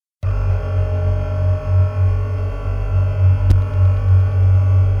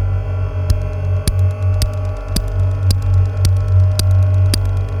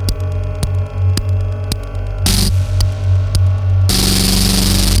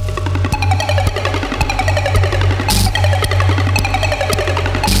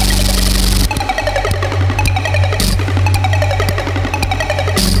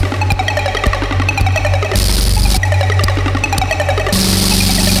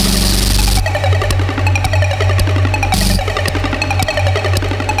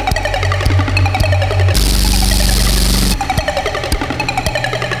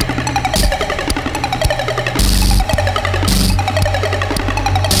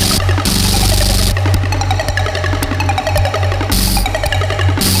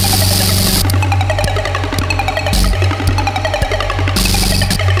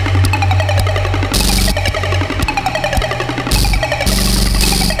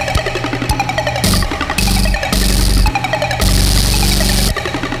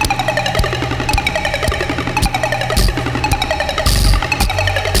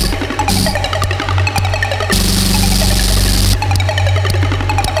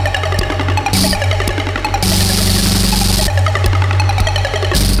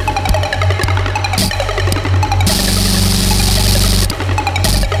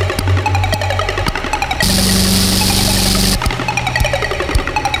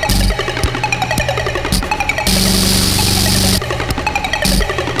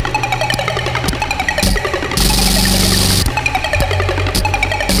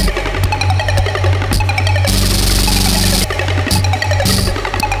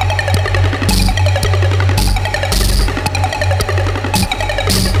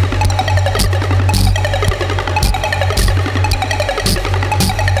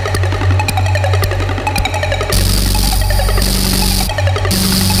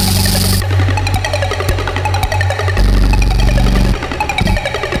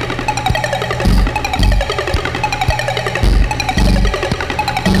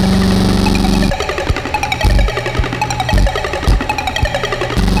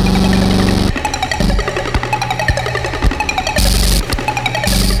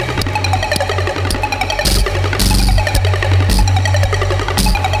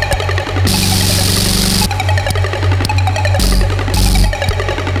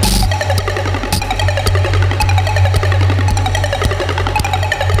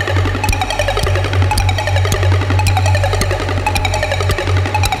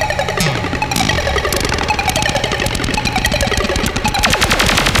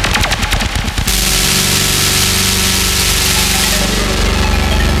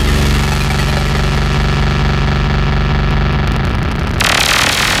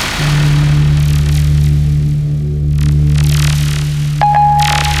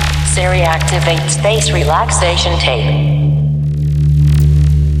necessary. Activate space relaxation tape.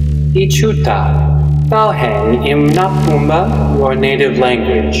 Ichuta, Balheng Imnapumba, your native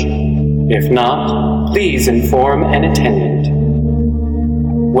language. If not, please inform an attendant.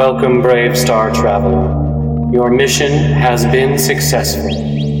 Welcome, brave star traveler. Your mission has been successful.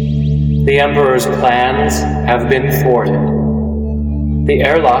 The Emperor's plans have been thwarted. The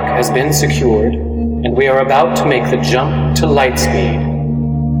airlock has been secured, and we are about to make the jump to light speed.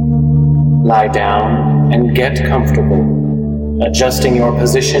 Lie down and get comfortable, adjusting your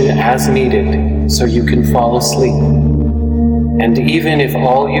position as needed so you can fall asleep. And even if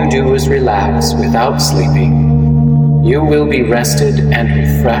all you do is relax without sleeping, you will be rested and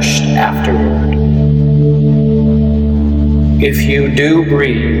refreshed afterward. If you do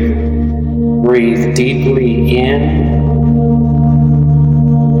breathe, breathe deeply in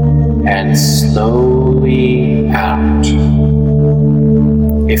and slowly out.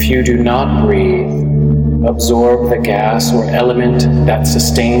 If you do not breathe, absorb the gas or element that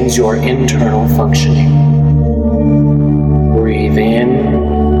sustains your internal functioning. Breathe in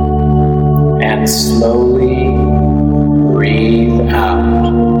and slowly breathe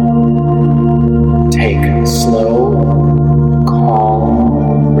out. Take slow,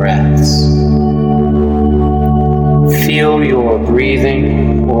 calm breaths. Feel your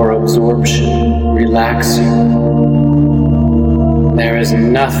breathing or absorption relax you. There is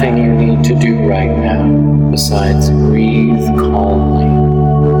nothing you need to do right now besides breathe calmly.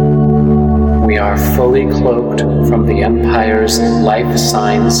 We are fully cloaked from the Empire's life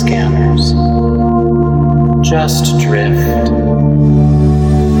sign scanners. Just drift,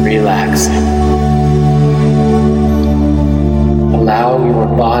 relaxing. Allow your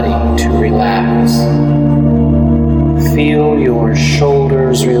body to relax. Feel your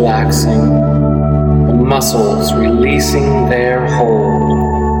shoulders relaxing, the muscles releasing their hold,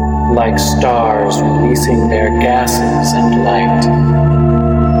 like stars releasing their gases and light.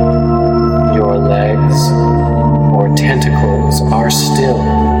 Your legs or tentacles are still,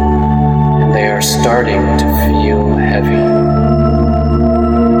 and they are starting to feel heavy.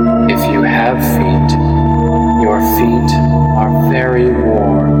 If you have feet, your feet are very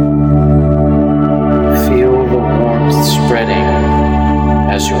warm. Feel the warmth spreading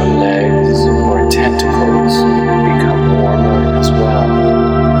as your legs or tentacles become warmer as well.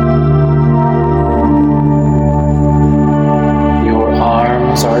 Your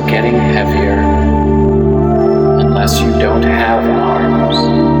arms are getting heavier unless you don't have arms.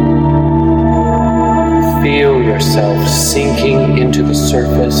 Feel yourself sinking into the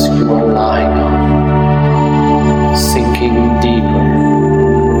surface you are lying on, sinking deeper.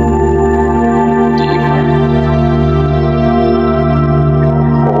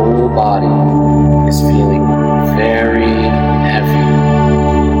 Body is feeling very heavy,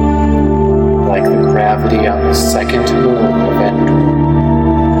 like the gravity on the second moon of Endor.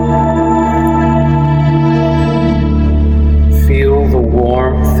 Feel the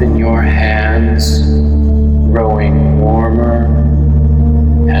warmth in your hands growing warmer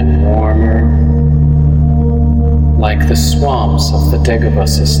and warmer, like the swamps of the Dagobah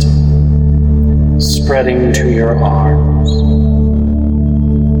system, spreading to your arms.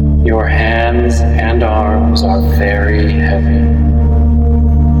 Your hands and arms are very heavy.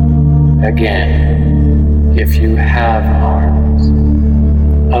 Again, if you have arms.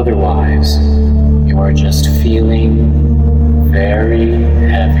 Otherwise, you are just feeling very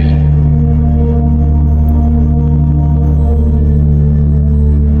heavy.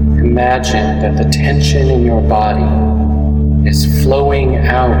 Imagine that the tension in your body is flowing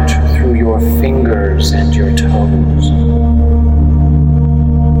out through your fingers and your toes,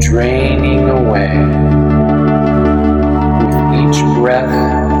 draining away. With each breath,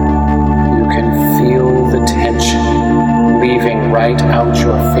 you can feel the tension leaving right out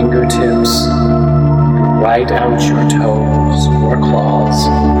your fingertips, and right out your toes or claws.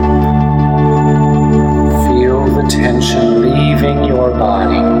 Feel the tension leaving your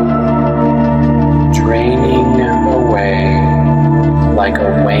body, draining away like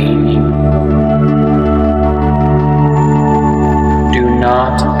a waning. Do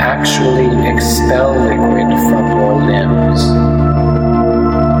not actually expel liquid from your limbs.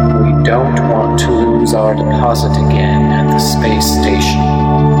 We don't want to lose our deposit again at the space station.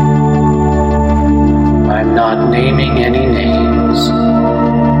 I'm not naming any names.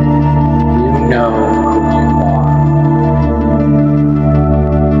 You know who you are.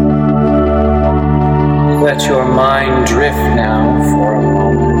 Let your mind drift now for a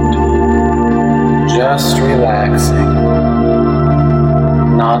moment, just relaxing,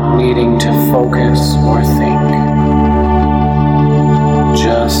 not needing to focus or think,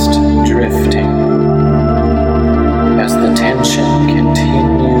 just lifting as the tension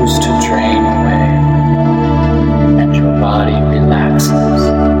continues to drain away and your body relaxes.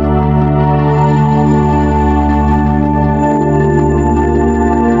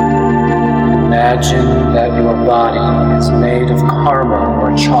 Imagine that your body is made of caramel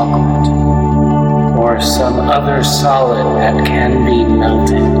or chocolate or some other solid that can be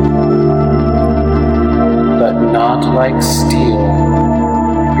melted, but not like steel,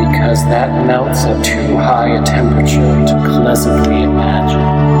 because that melts at too high a temperature to pleasantly imagine.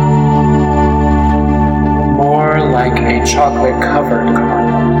 More like a chocolate-covered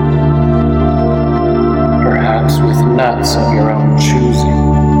caramel, perhaps with nuts of your own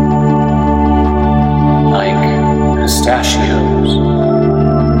choosing, like pistachios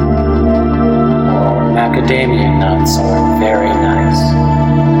or macadamia nuts are very nice.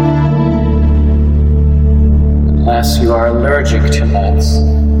 Unless you are allergic to nuts,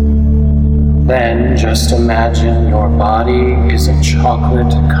 then just imagine your body is a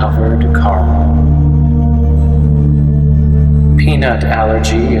chocolate-covered caramel. Peanut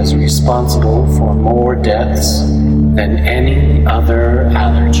allergy is responsible for more deaths than any other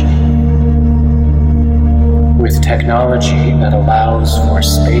allergy. With technology that allows for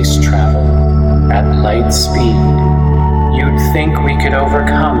space travel at light speed, you'd think we could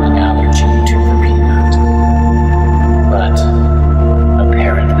overcome an allergy to the peanut. But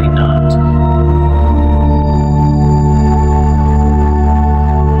apparently not.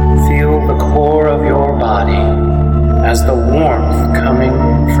 Feel the core of your body as the warmth coming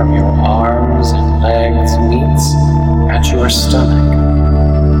from your arms and legs meets at your stomach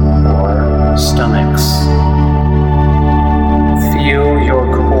or stomachs. Feel your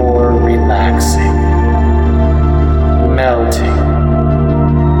core relaxing, melting.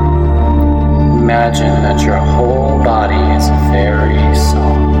 Imagine that your whole body is very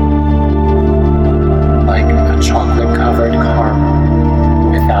soft, like a chocolate-covered caramel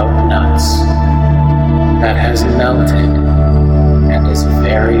without nuts, that has melted and is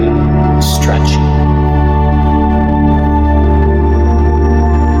very stretchy.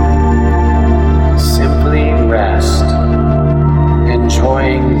 Simply rest,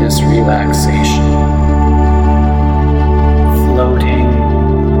 enjoying this relaxation, floating,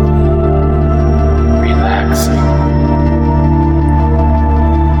 relaxing.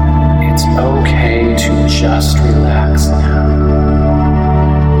 It's okay to just relax now,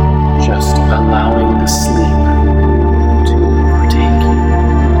 just allowing the sleep to overtake you.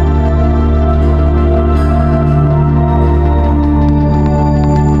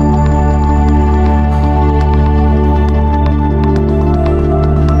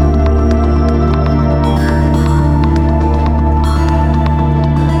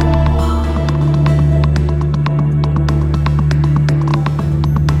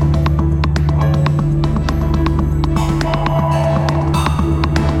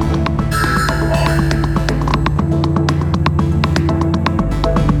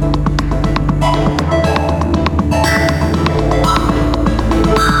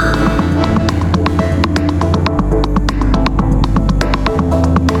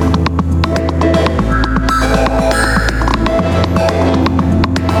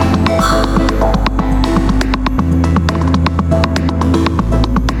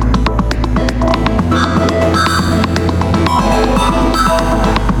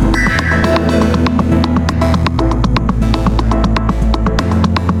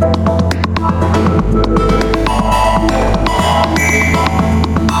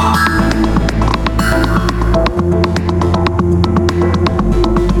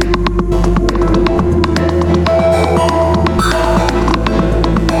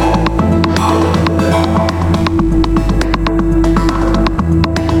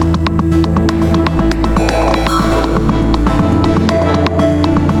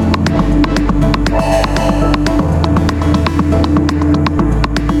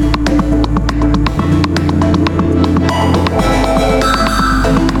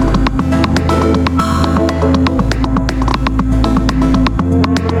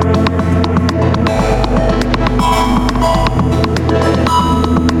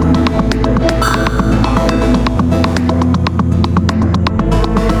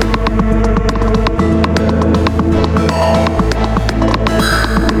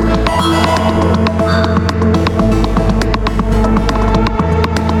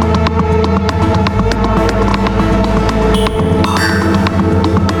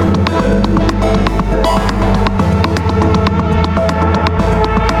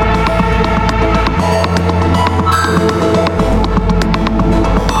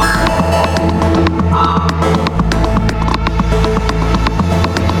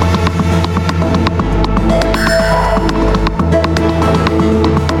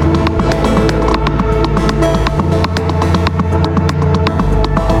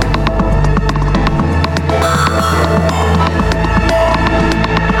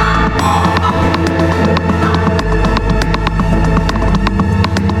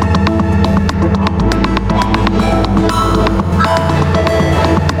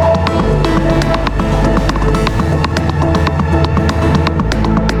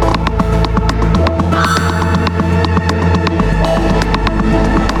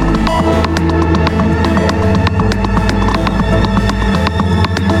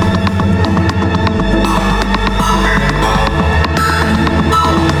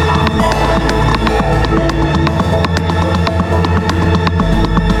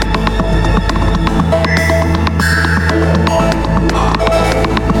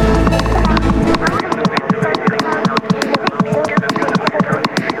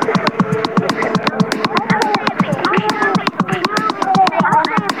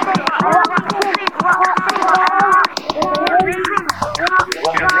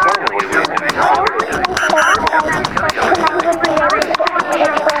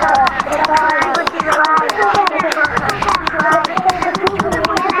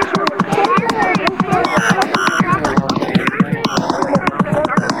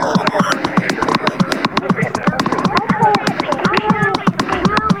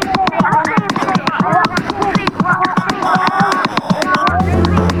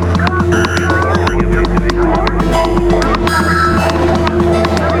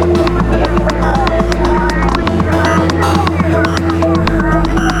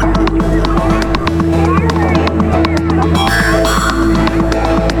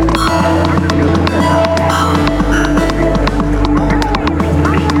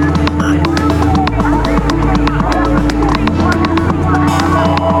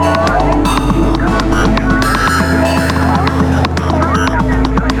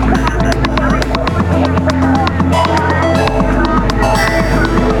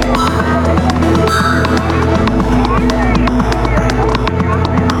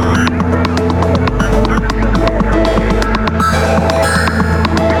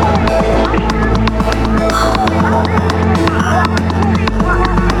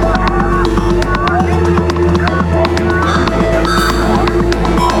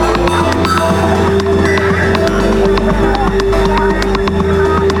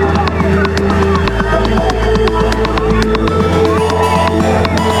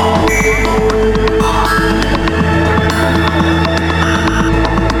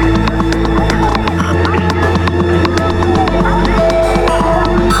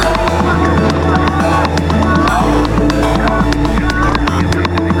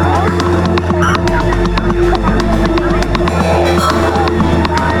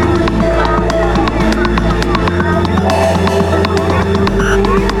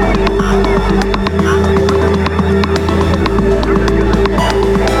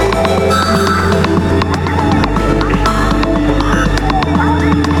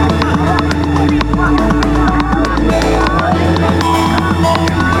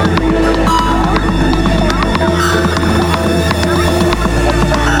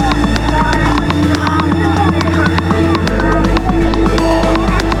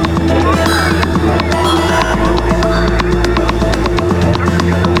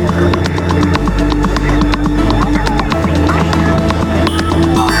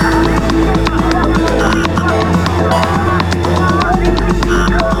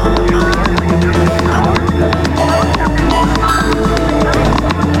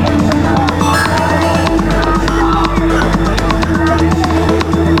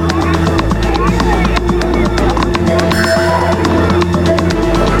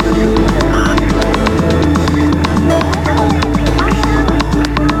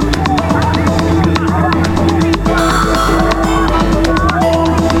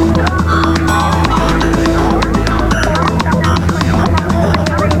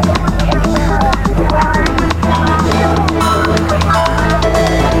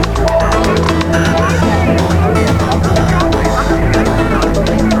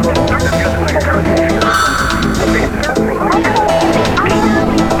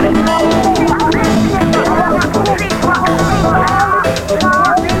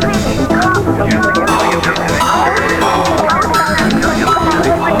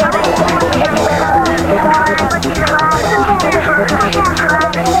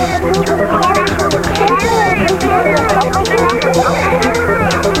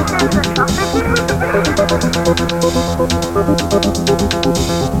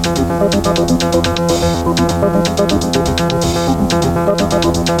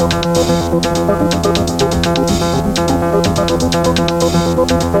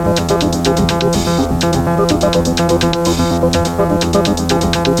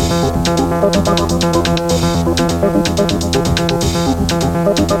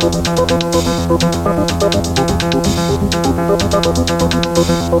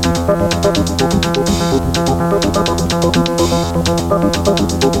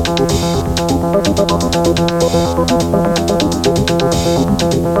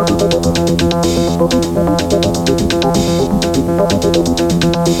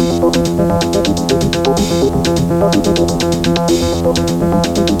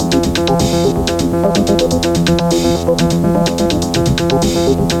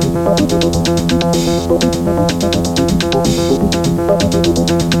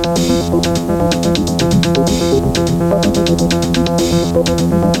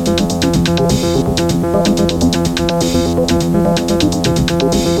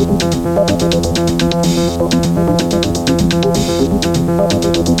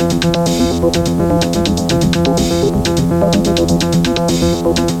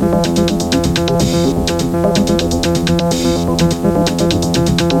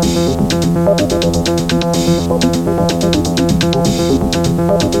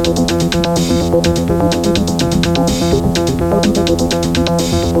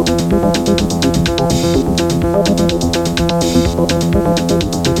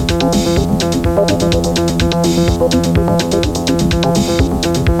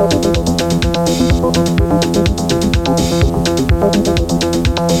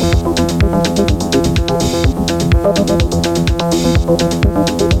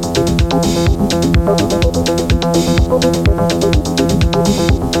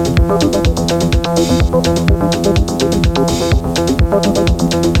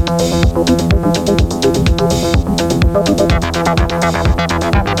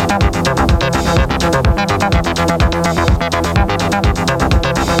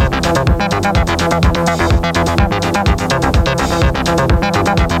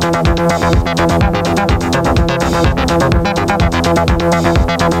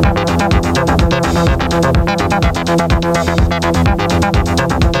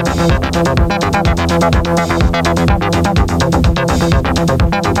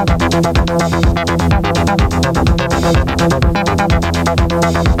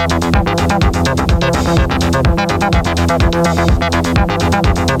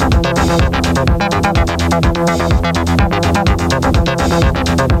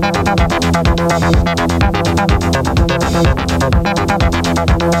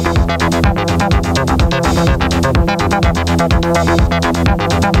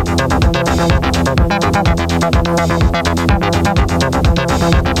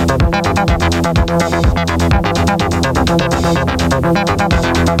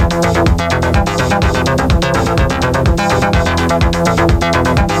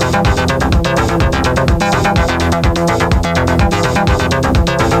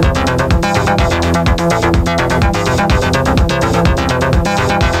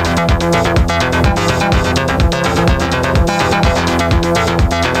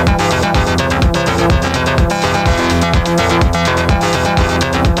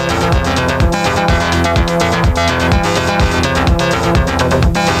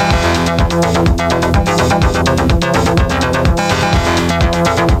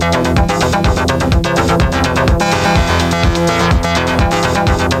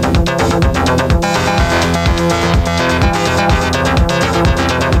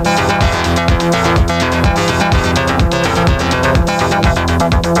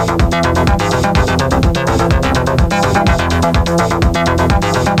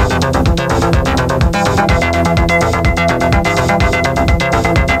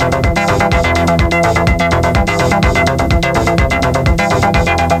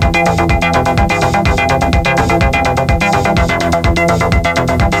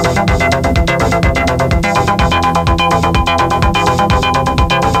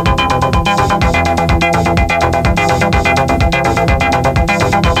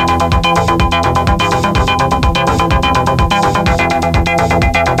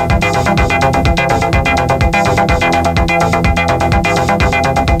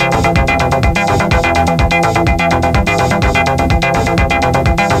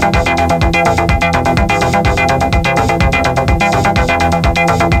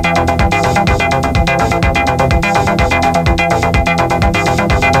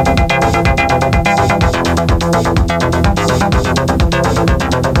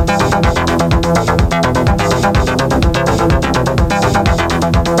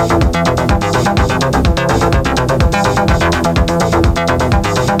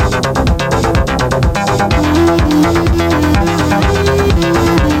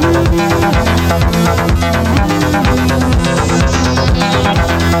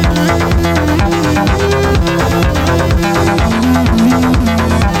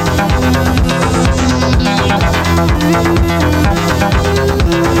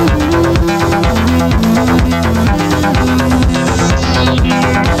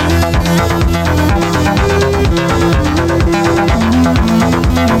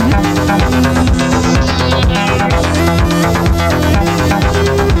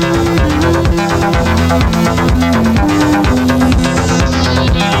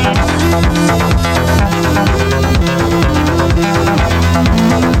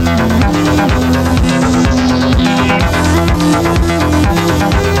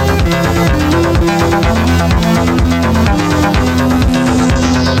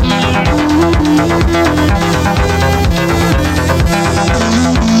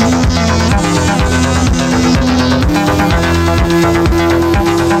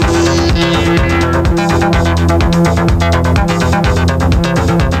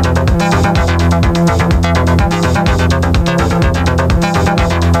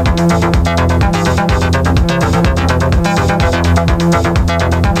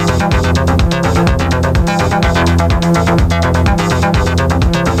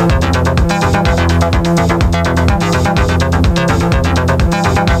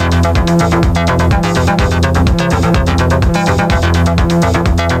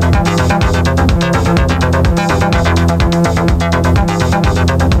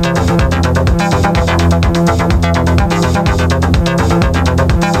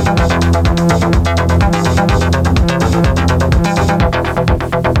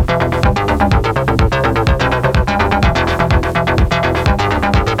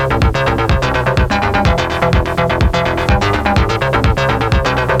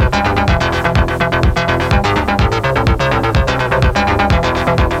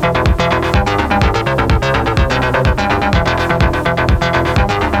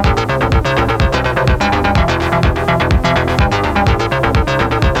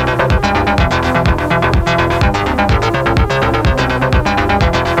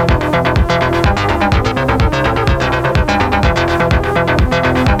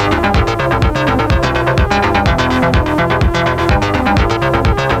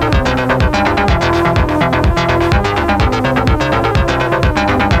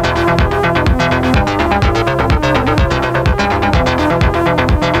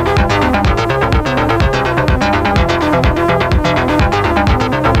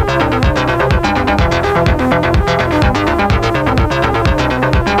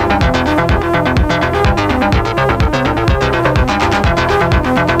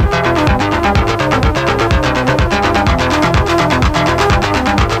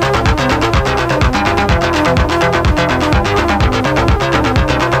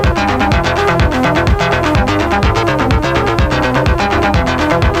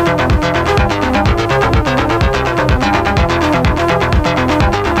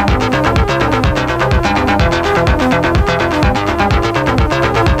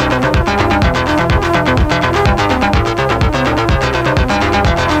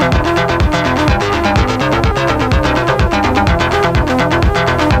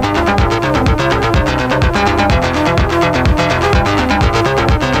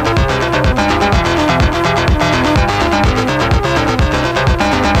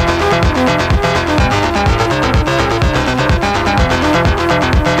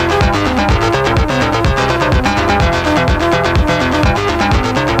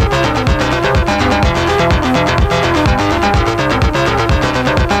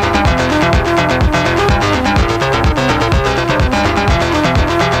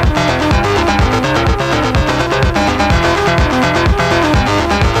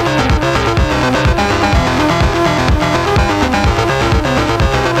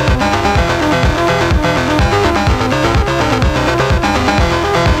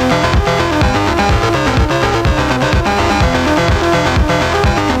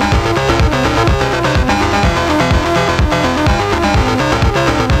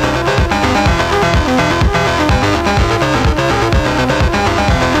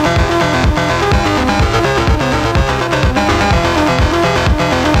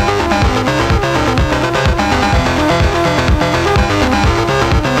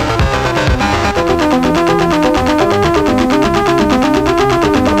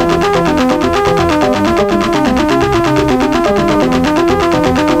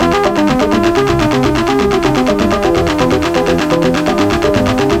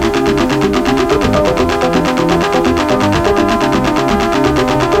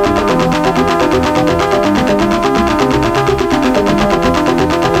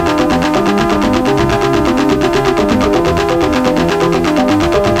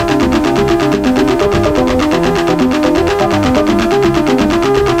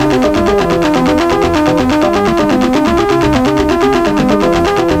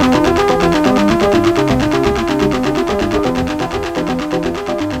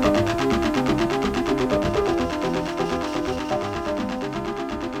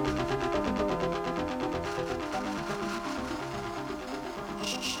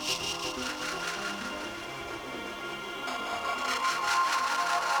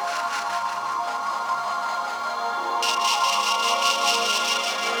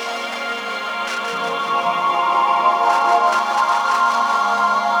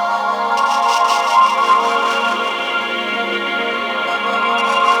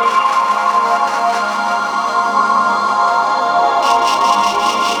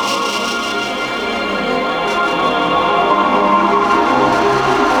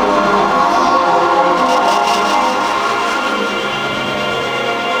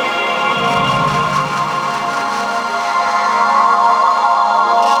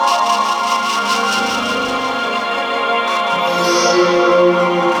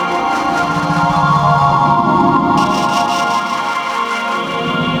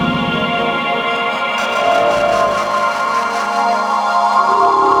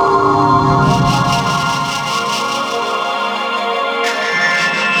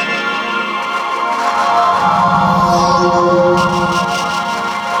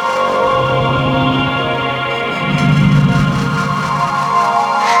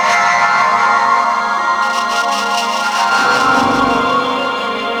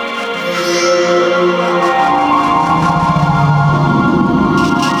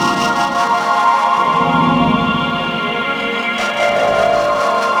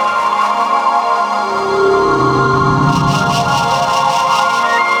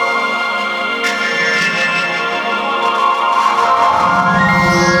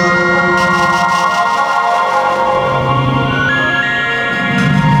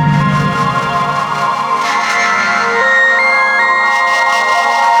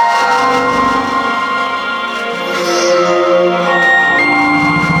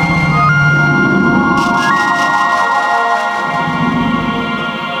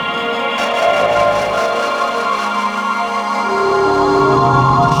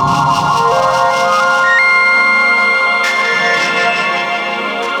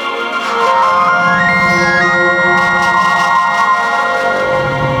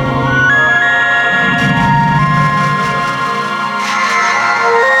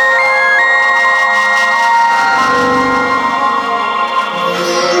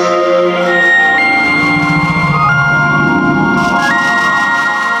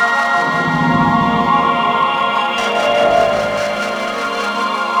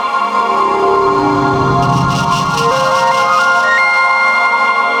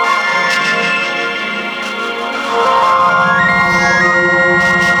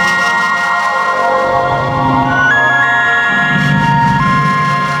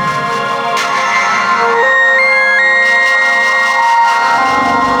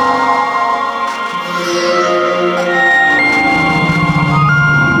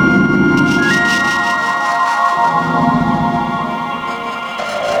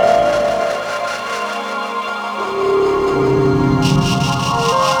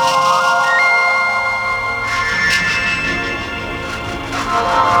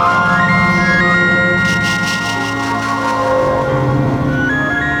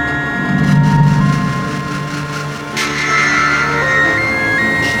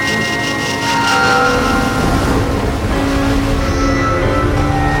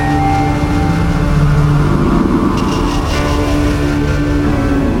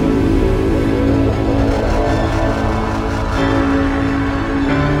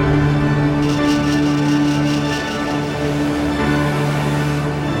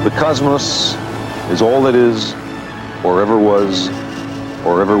 The cosmos is all that is, or ever was,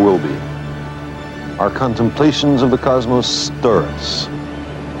 or ever will be. Our contemplations of the cosmos stir us.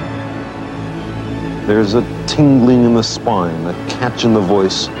 There's a tingling in the spine, a catch in the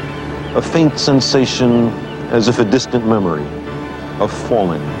voice, a faint sensation as if a distant memory of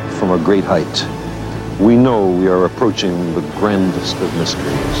falling from a great height. We know we are approaching the grandest of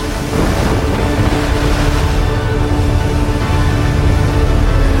mysteries.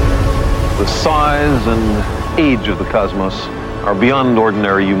 The size and age of the cosmos are beyond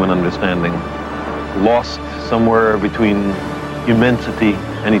ordinary human understanding. Lost somewhere between immensity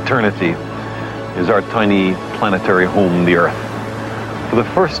and eternity is our tiny planetary home, the Earth. For the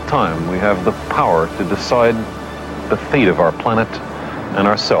first time, we have the power to decide the fate of our planet and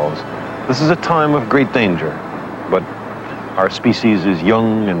ourselves. This is a time of great danger, but our species is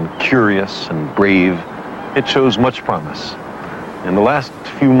young and curious and brave. It shows much promise. In the last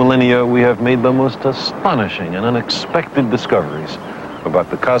few millennia, we have made the most astonishing and unexpected discoveries about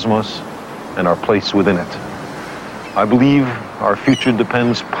the cosmos and our place within it. I believe our future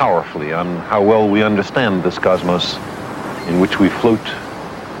depends powerfully on how well we understand this cosmos in which we float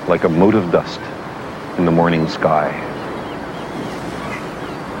like a mote of dust in the morning sky.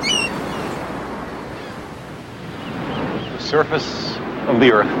 The surface of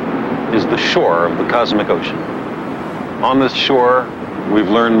the Earth is the shore of the cosmic ocean. On this shore, we've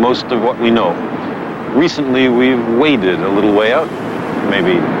learned most of what we know. Recently, we've waded a little way out,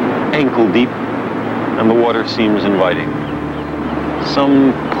 maybe ankle deep, and the water seems inviting.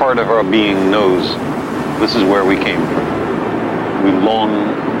 Some part of our being knows this is where we came from. We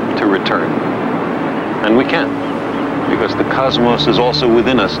long to return. And we can, because the cosmos is also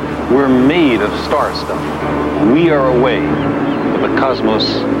within us. We're made of star stuff. We are a way for the cosmos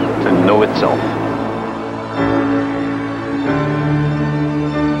to know itself.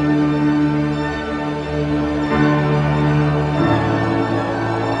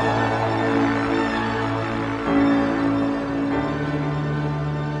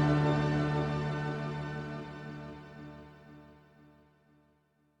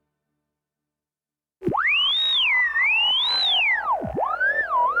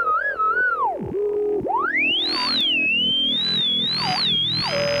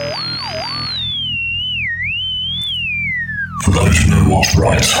 For those who know what's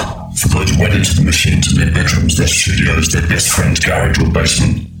right, for those wedded to the machines in their bedrooms, their studios, their best friend's garage or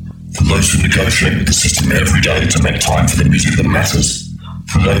basement, for those who negotiate with the system every day to make time for the music that matters,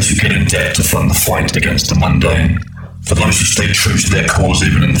 for those who get in debt to fund the fight against the mundane, for those who stay true to their cause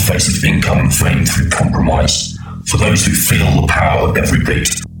even in the face of income and fame through compromise, for those who feel the power of every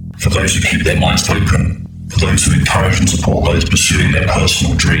beat, for those who keep their minds open, for those who encourage and support those pursuing their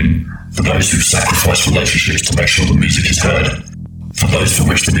personal dream, for those who sacrifice relationships to make sure the music is heard, for those for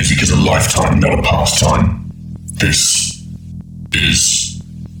which the music is a lifetime, not a pastime. This is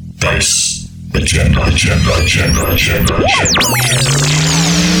Bass Agenda.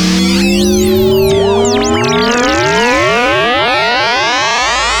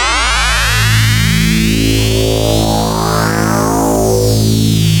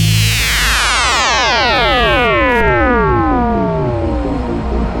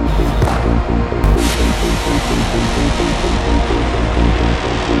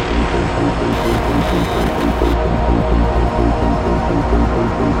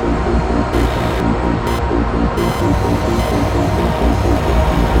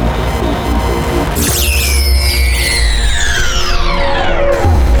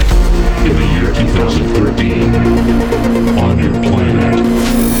 On your planet,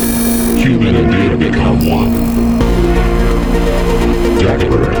 human and data become one.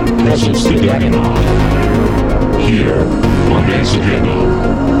 Dagobert presents the Dagonaut. Here on Bass Agenda.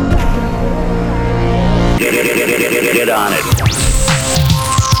 Get on it.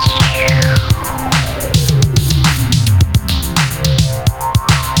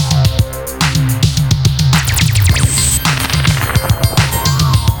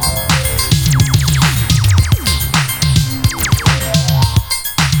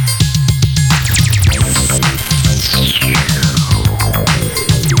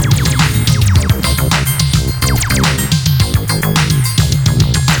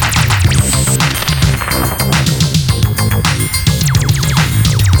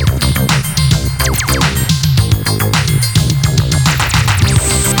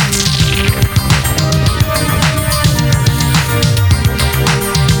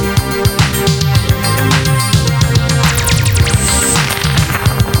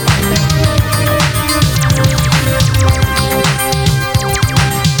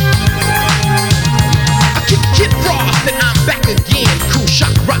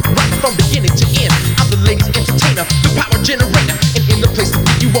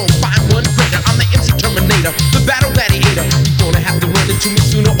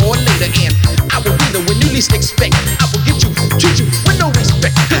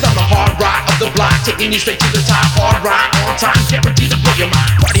 respect. Cause I'm the hard ride of the block, taking you straight to the top. Hard ride on time, guaranteed to blow your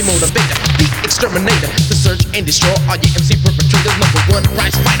mind. Party motivator, the exterminator, to search and destroy all your MC perpetrators. #1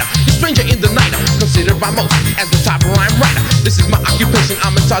 prize fighter, the stranger in the night, considered by most as the top rhyme writer. This is my occupation,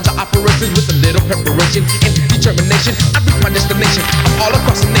 I'm in charge of operations with a little preparation and determination. I reach my destination, I'm all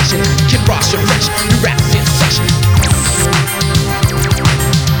across the nation. Kid Ross, you're fresh, you rap sensation.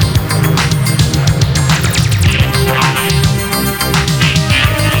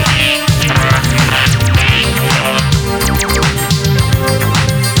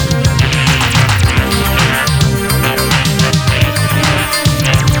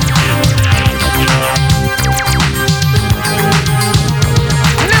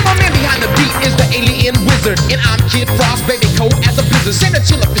 And I'm Kid Frost, baby, cold as a blizzard. Send a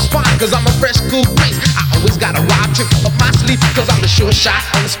chill up your spine, cause I'm a fresh, cool breeze. I always got a wild trick up my sleeve, cause I'm the sure shot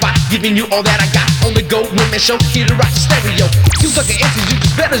on the spot, giving you all that I got. On the go, women show, here to rock the stereo. You sucker MCs, you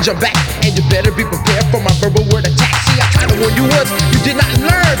just better jump back, and you better be prepared for my verbal word attack. See, I tried to warn you once, you did not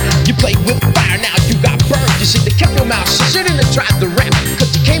learn. You played with fire, now you got burned. You should have kept your mouth shut, shouldn't have tried to rap,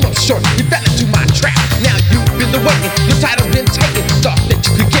 cause you came up short, you fell into my trap. Now you've been the waiting, your title's been taken. Thought that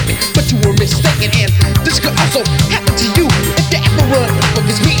you could get me, but you were mistaken. And this could also happen to you if you ever run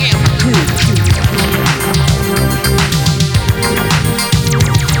against me and my crew.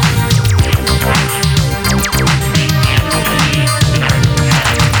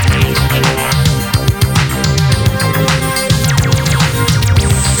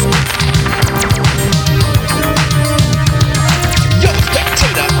 You're the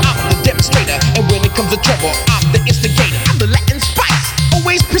spectator, I'm the demonstrator, and when it comes to trouble, I'm the instigator. I'm the Latin spice,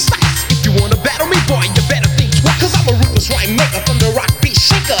 always precise. If you wanna battle me, boy, you better think twice. Cause I'm a ruthless rhyme maker from the rock beat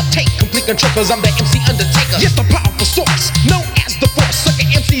shaker. Take complete control, cause I'm the MC Undertaker. Yes, the powerful source, known as the force. Sucker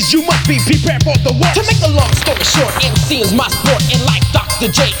MCs, you must be prepared for the worst. To make a long story short, MC is my sport. And like Dr.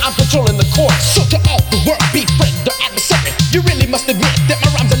 J, I'm controlling the court. So to all the world, be friend or adversary, you really must admit that my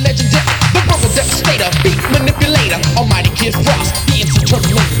rhymes are legendary. The verbal devastator, beat manipulator, Almighty Kid Frost, the MC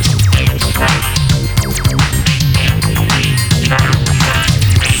Terminator.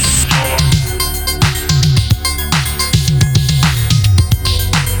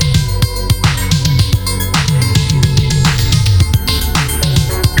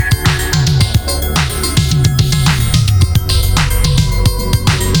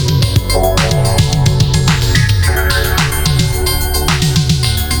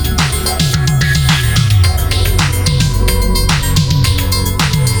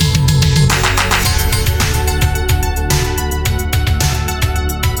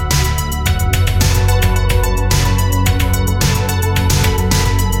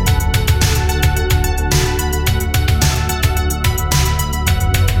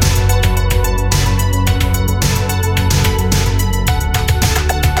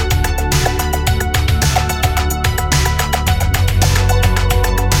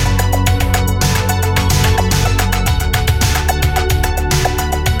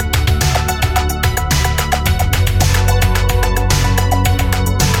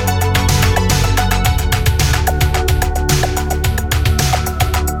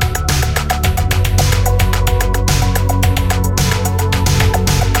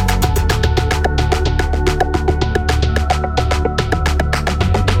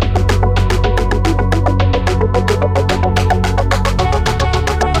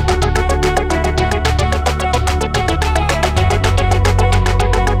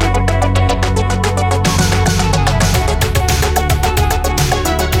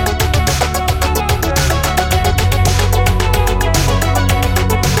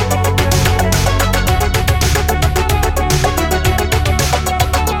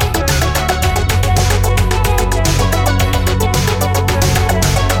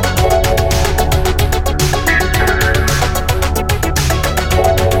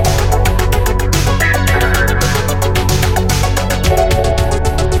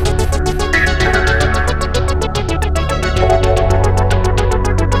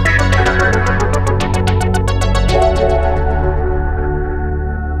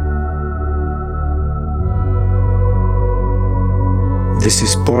 This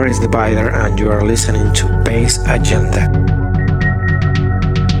is Boris the Biter, and you are listening to Bass Agenda.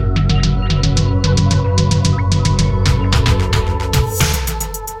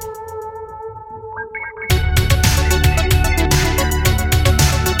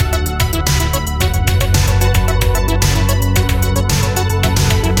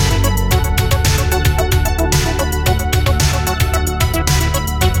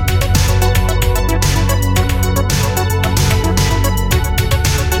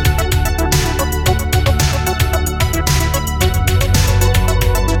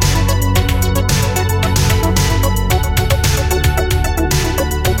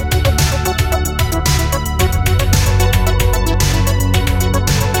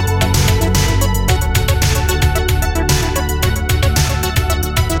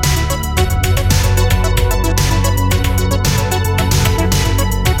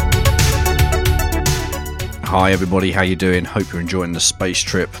 Hi everybody, how you doing? Hope you're enjoying the space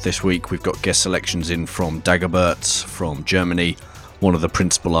trip. This week we've got guest selections in from Dagobert from Germany, one of the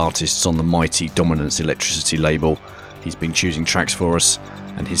principal artists on the mighty Dominance Electricity label. He's been choosing tracks for us,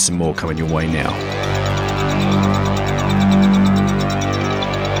 and here's some more coming your way now.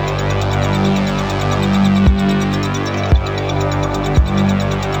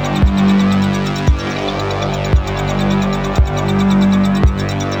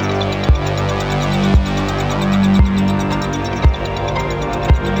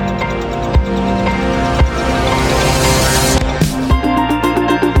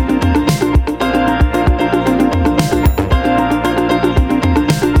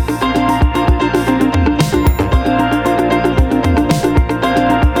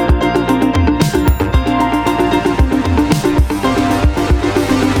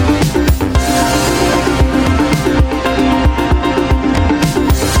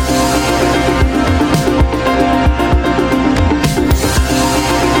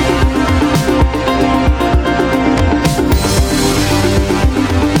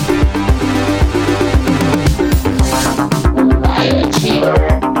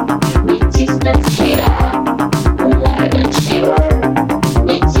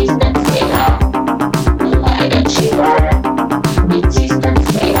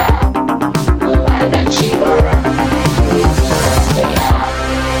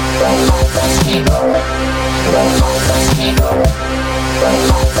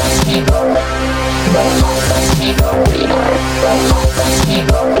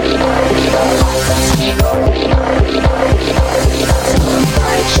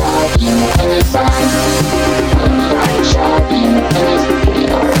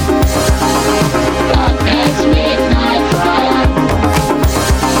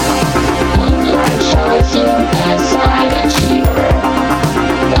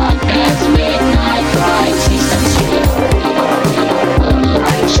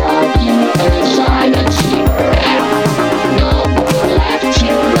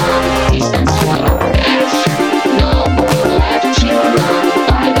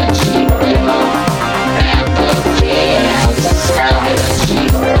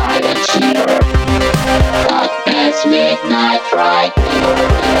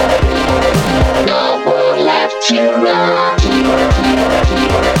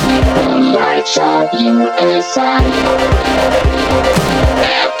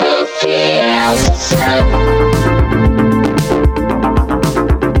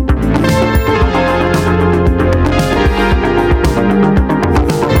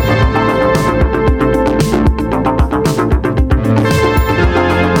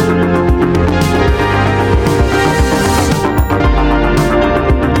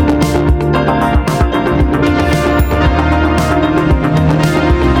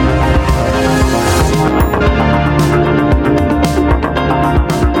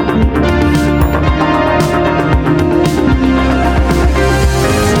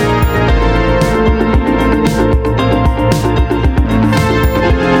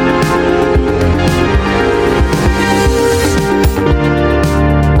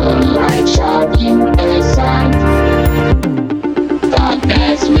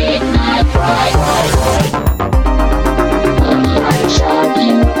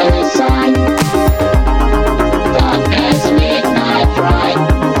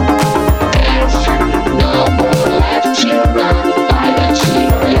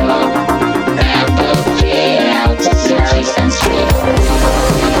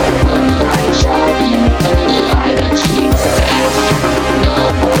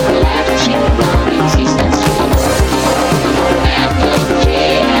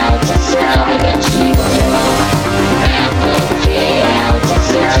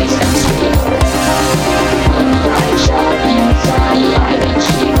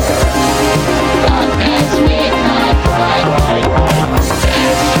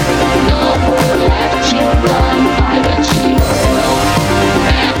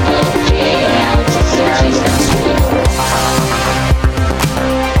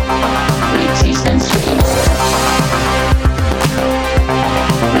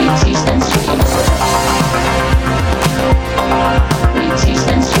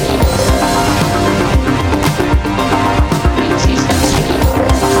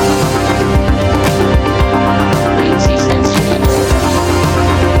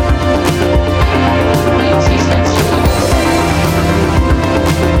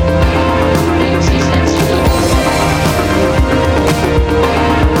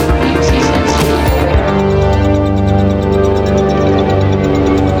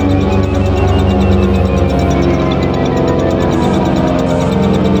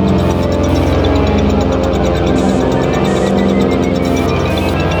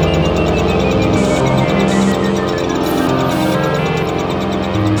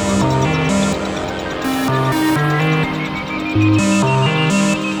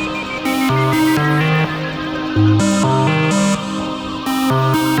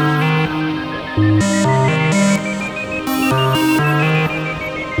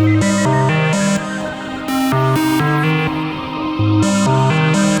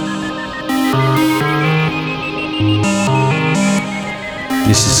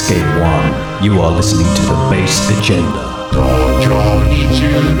 Escape One. You are listening to the Bass Agenda. 東京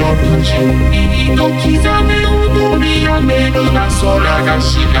26時耳の刻め踊りやめるな空が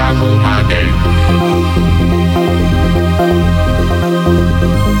しがむまで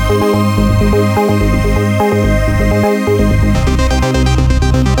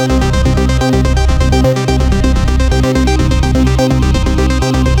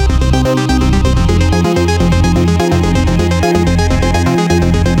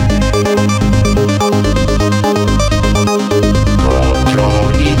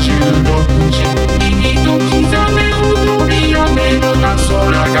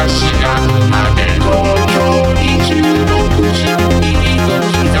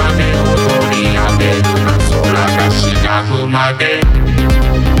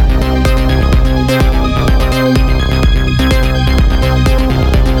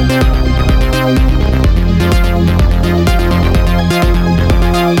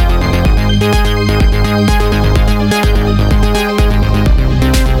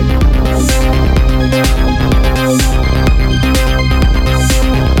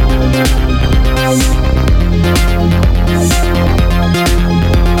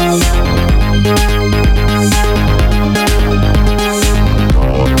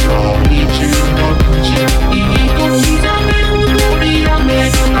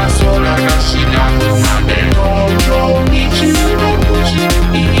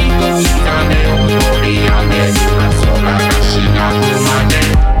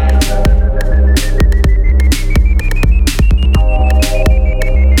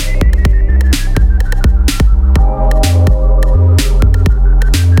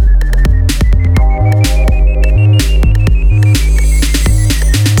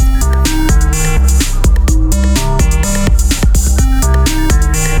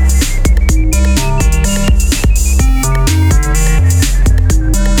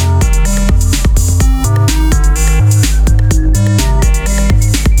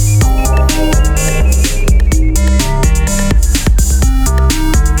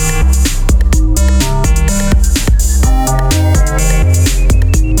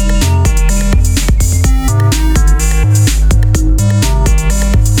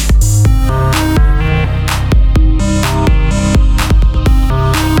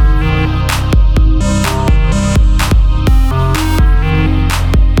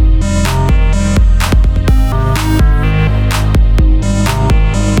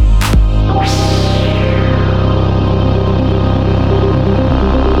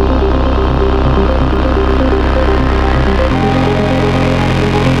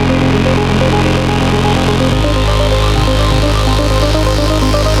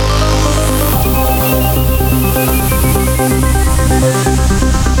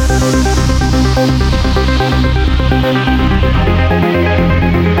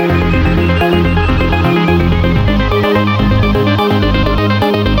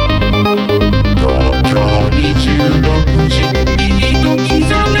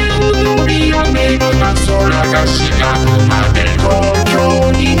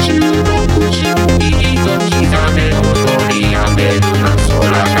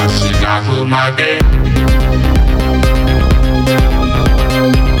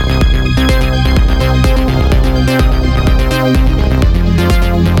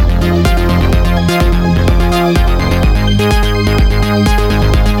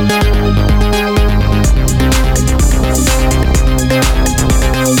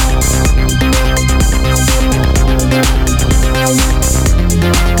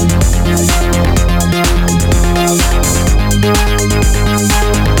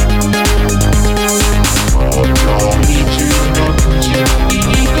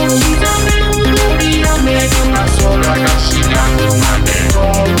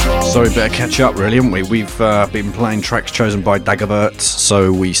Catch up really, haven't we? We've been playing tracks chosen by Dagobert,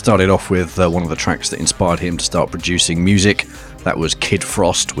 so we started off with one of the tracks that inspired him to start producing music. That was Kid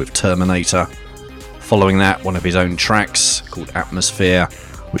Frost with Terminator. Following that, one of his own tracks called Atmosphere,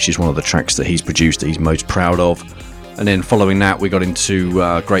 which is one of the tracks that he's produced that he's most proud of. And then following that, we got into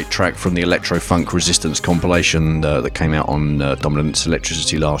a great track from the Electro Funk Resistance compilation that came out on Dominance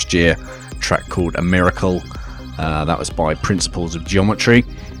Electricity last year, a track called A Miracle. That was by Principles of Geometry.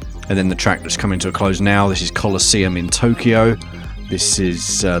 And then the track that's coming to a close now, this is Colosseum in Tokyo. This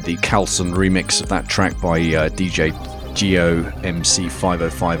is the Calson remix of that track by DJ Geo,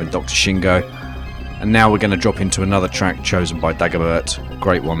 MC505 and Dr. Shingo. And now we're going to drop into another track chosen by Dagobert.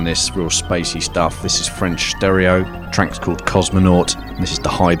 Great one this, real spacey stuff. This is French Stereo, track's called Cosmonaut, and this is the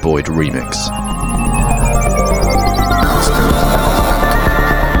High Boyd remix.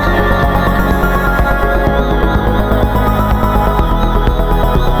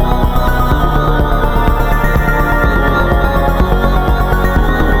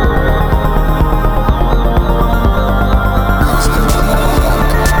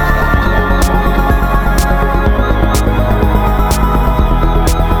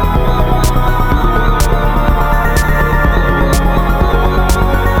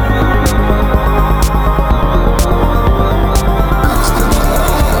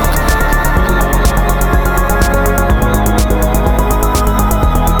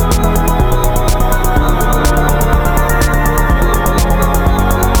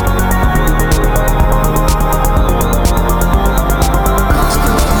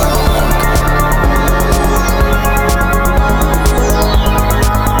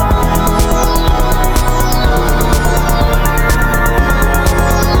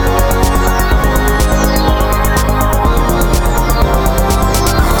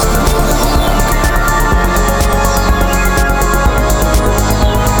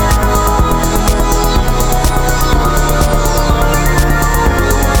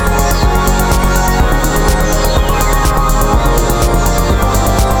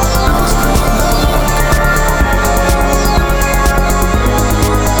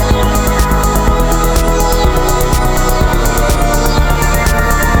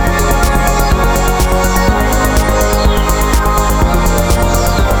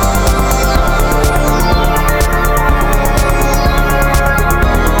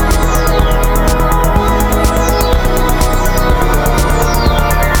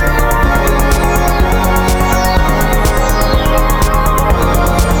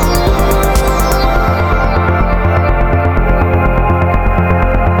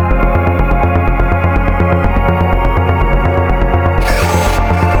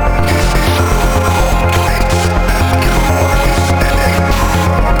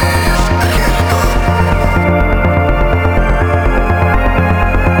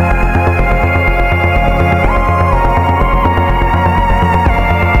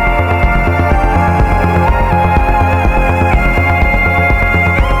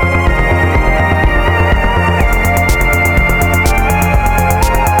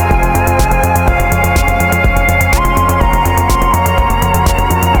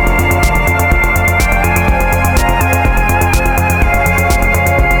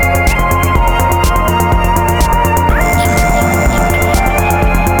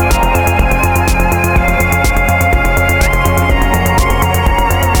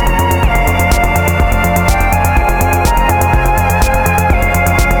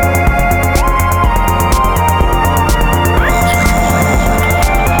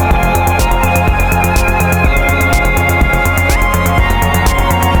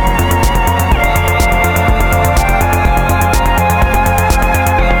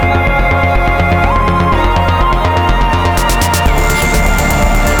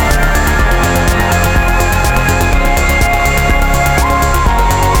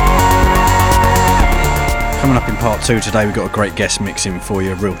 Coming up in part 2 today, we've got a great guest mix in for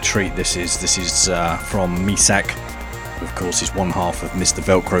you, a real treat. This is from Misak, who of course is one half of Mr.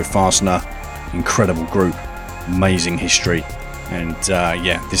 Velcro Fastener. Incredible group, amazing history, and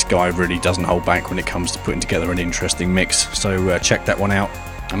this guy really doesn't hold back when it comes to putting together an interesting mix. So check that one out,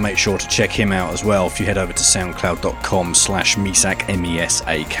 and make sure to check him out as well. If you head over to soundcloud.com/Misak,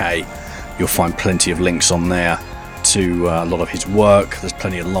 M-E-S-A-K, you'll find plenty of links on there to a lot of his work. There's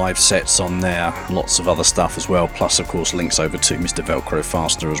plenty of live sets on there, lots of other stuff as well, plus of course links over to Mr. Velcro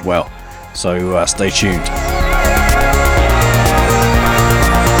Fastener as well. So stay tuned.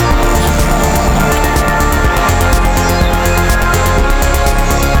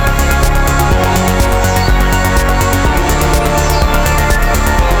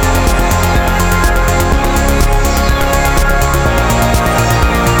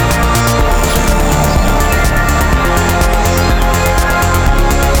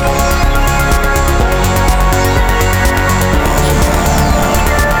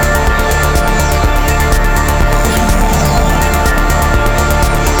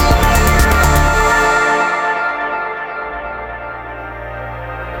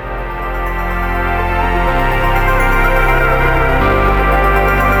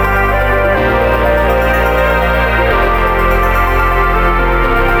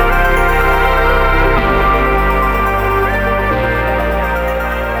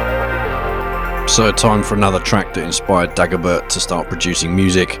 So time for another track that inspired Dagobert to start producing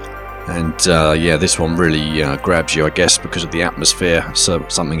music, and this one really grabs you, I guess, because of the atmosphere. So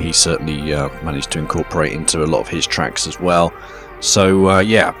something he certainly managed to incorporate into a lot of his tracks as well. So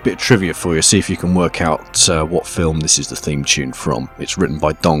a bit of trivia for you, see if you can work out what film this is the theme tune from. It's written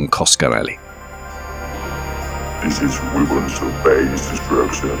by Don Coscarelli. This is Weapons of Bass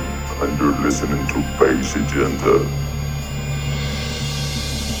Destruction, and you're listening to Bass Agenda.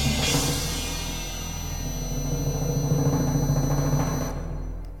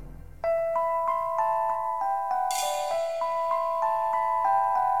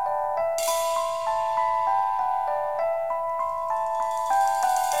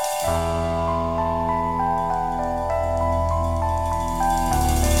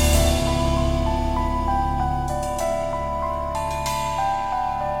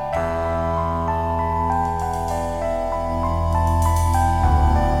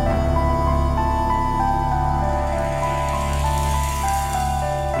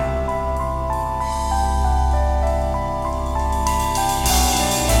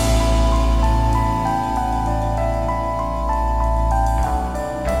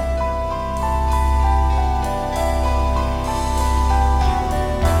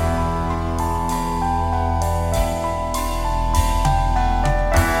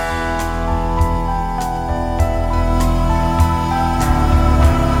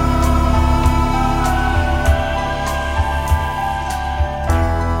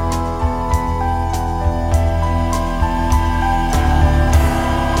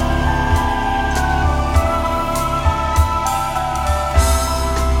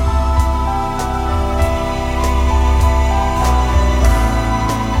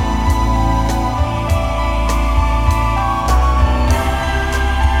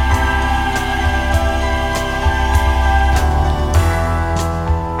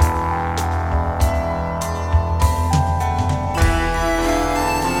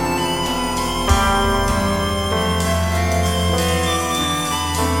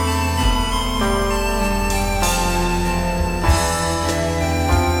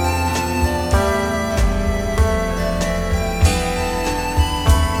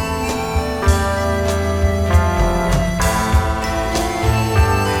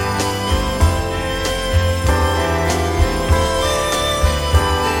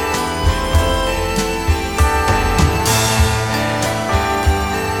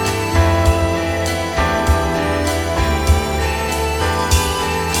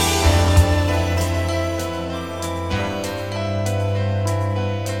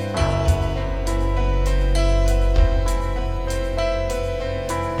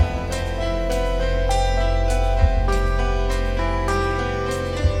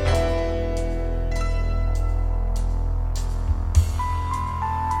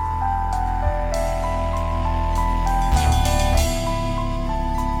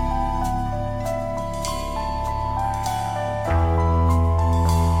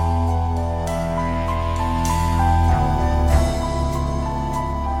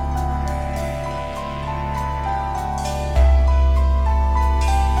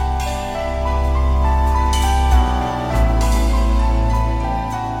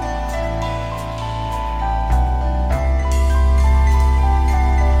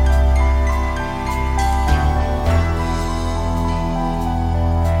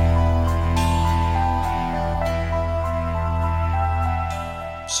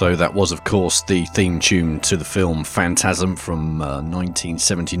 So that was, of course, the theme tune to the film Phantasm from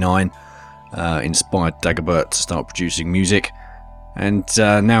 1979. Inspired Dagobert to start producing music. And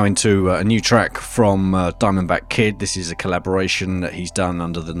now into a new track from Diamondback Kid. This is a collaboration that he's done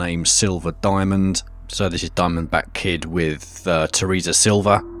under the name Silver Diamond. So this is Diamondback Kid with Teresa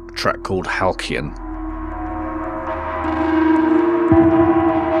Silva, a track called Halcyon.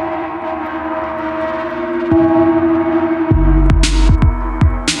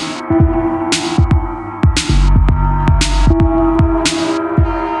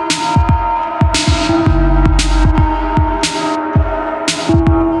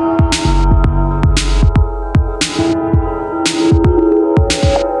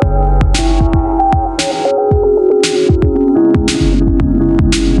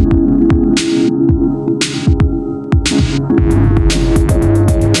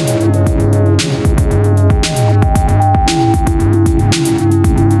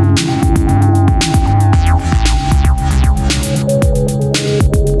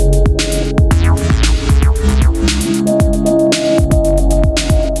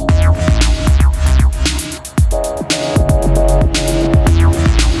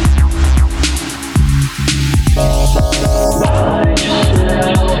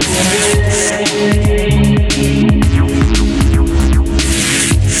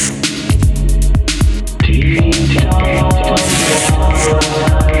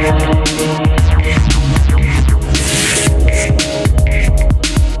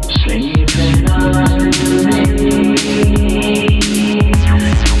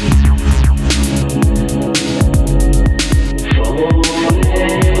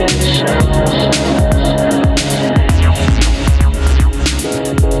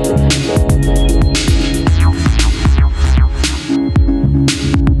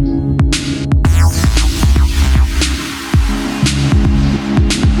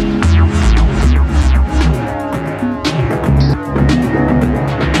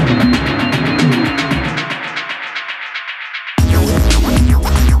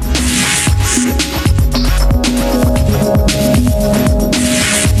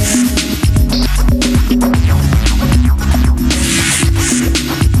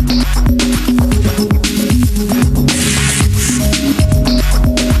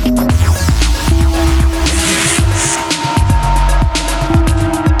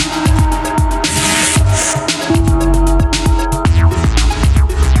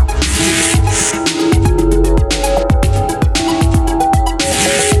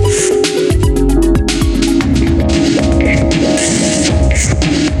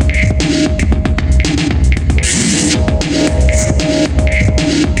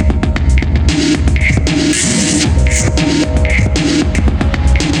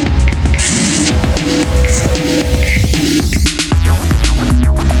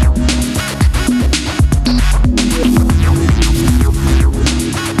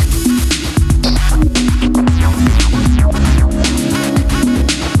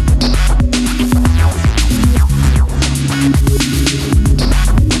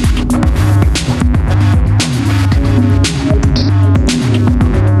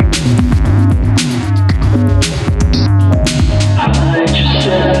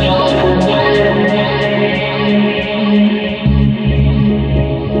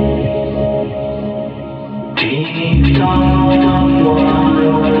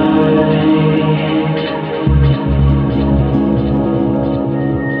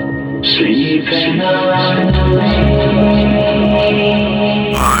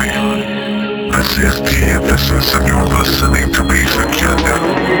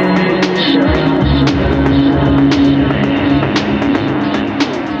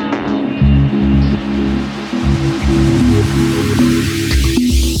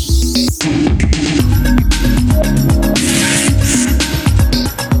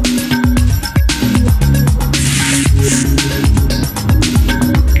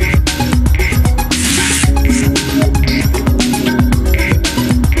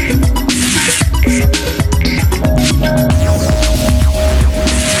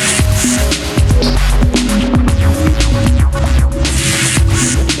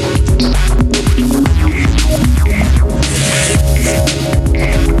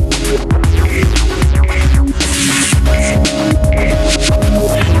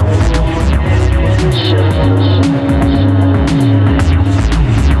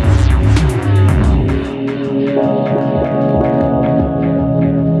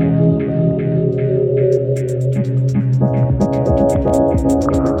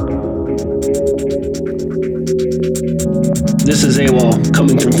 This is AWOL,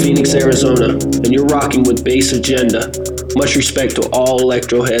 coming from Phoenix, Arizona, and you're rocking with Bass Agenda. Much respect to all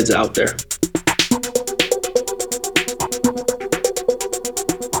electro heads out there.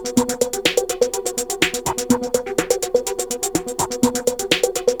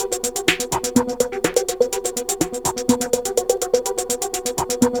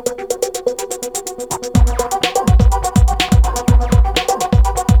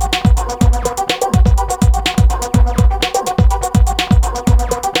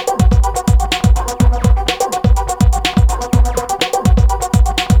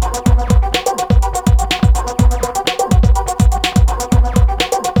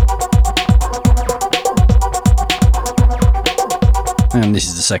 And this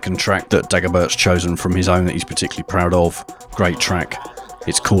is the second track that Dagobert's chosen from his own that he's particularly proud of. Great track.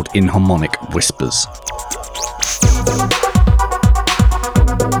 It's called Inharmonic Whispers.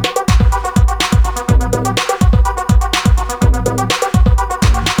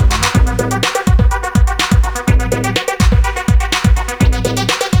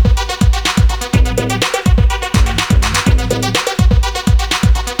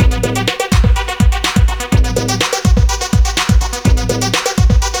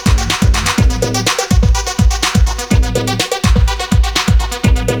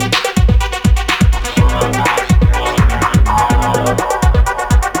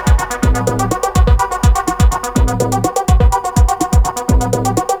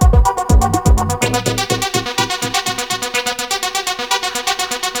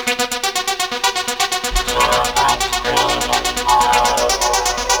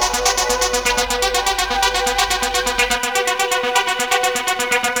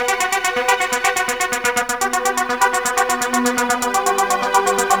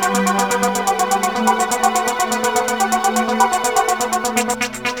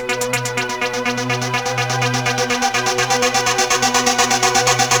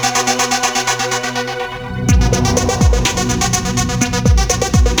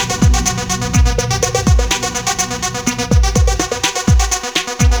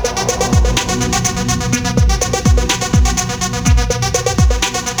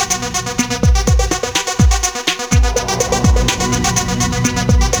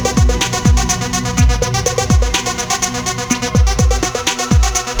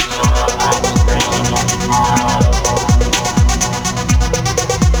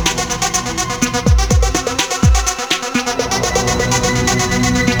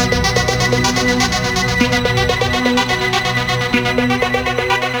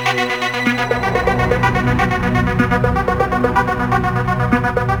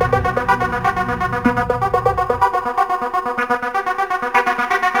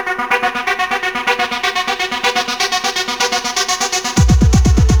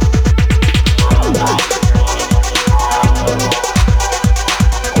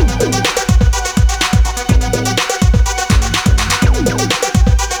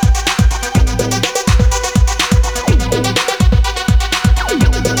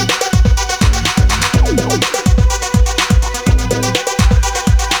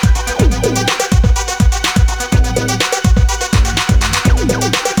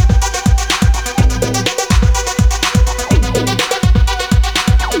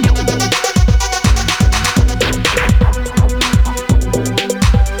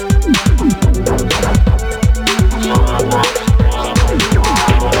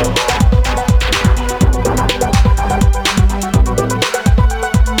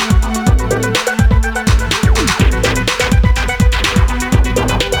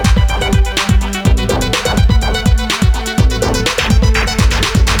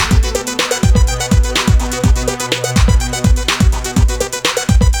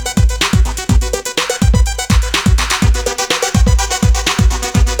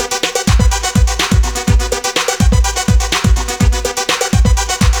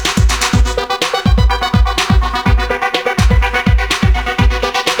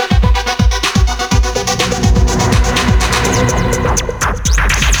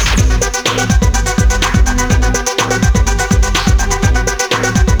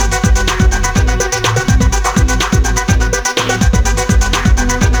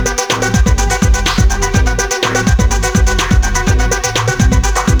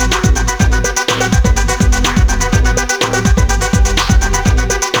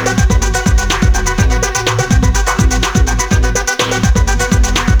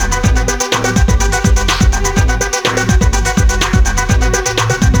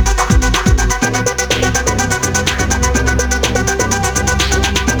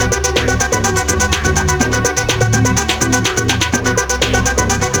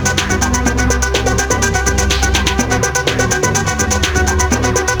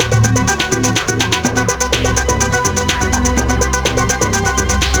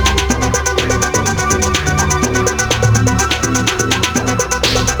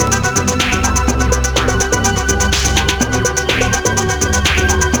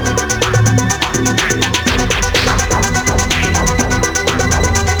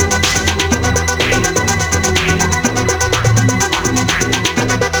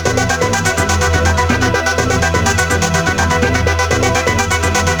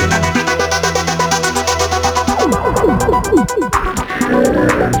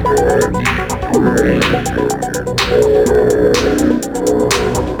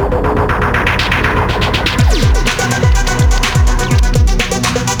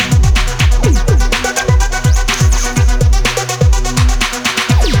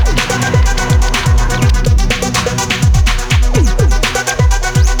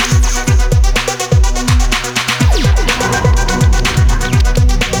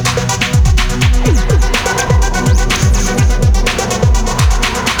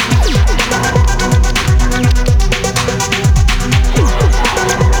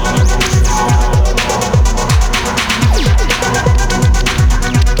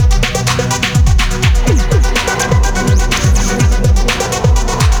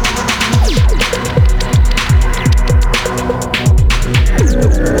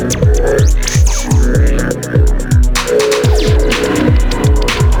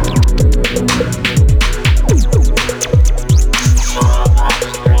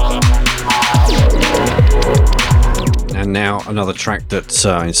 track that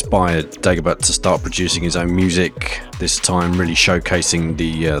inspired Dagobert to start producing his own music, this time really showcasing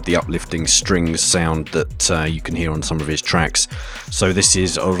the uplifting strings sound that you can hear on some of his tracks. So this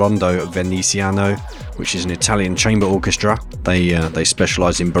is Rondo Veneziano, which is an Italian chamber orchestra. They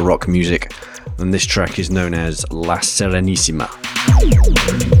specialise in Baroque music, and this track is known as La Serenissima.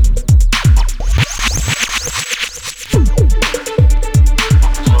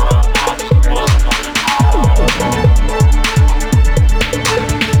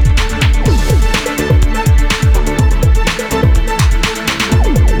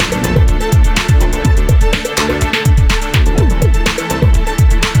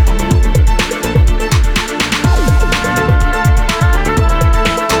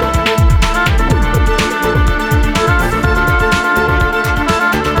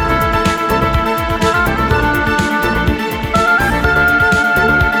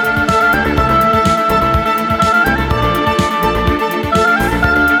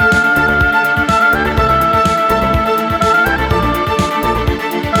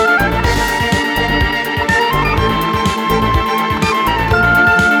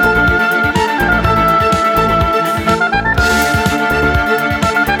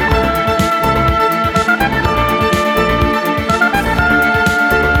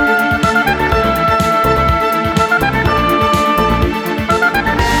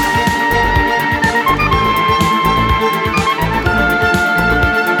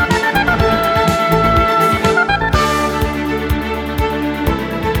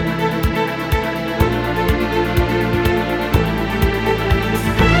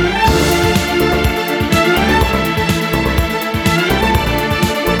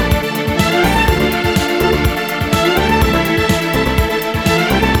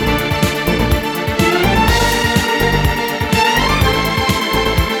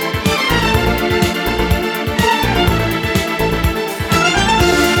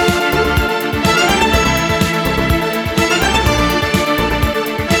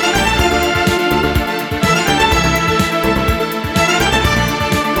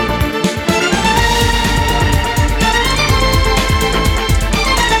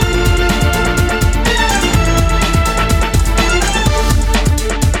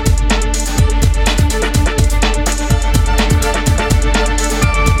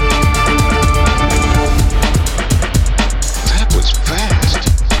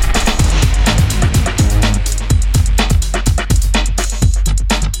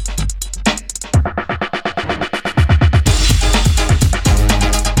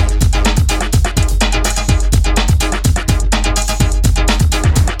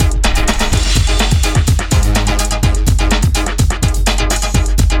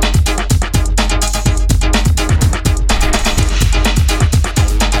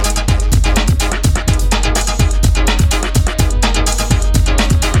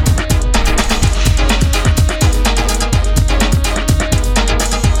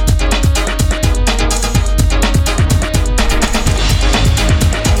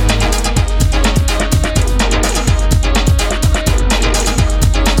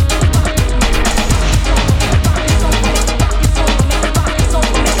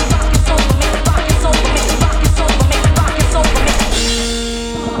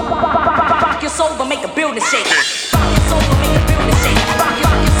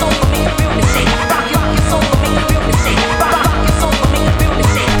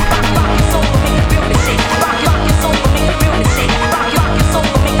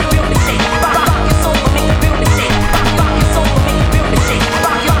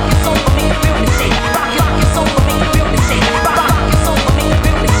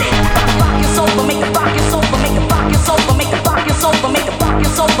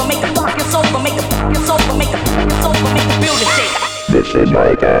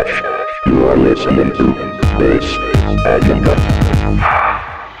 You are listening to Bass Agenda.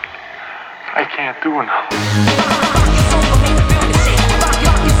 I can't do enough.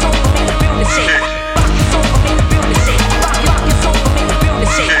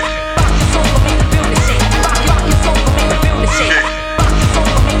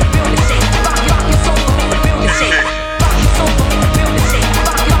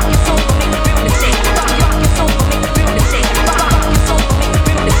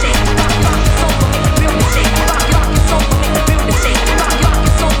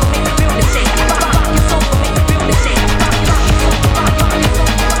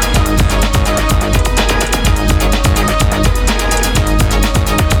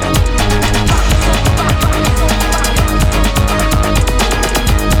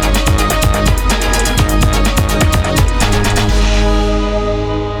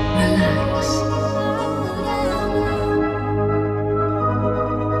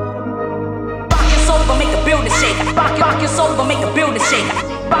 shake.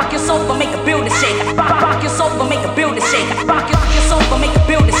 Rock your sofa, make a building shake. Rock your sofa, make a building shake. Rock your sofa, make a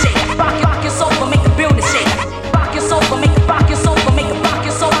building shake. Rock your sofa, make a building shake. Rock your sofa, make a rock your sofa, make a rock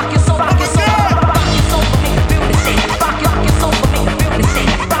your sofa, rock your sofa, rock your sofa, rock your sofa, make a building shake. Rock your sofa, make a building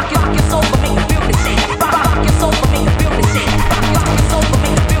shake. Rock your sofa, make a building shake. Rock your sofa, make a building shake. Rock your sofa,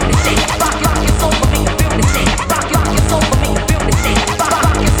 make a building shake. Rock your sofa, make a building shake. Rock your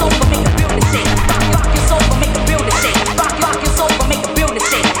sofa, make a building shake. Rock your sofa, make a building shake. Rock your sofa, make a building shake.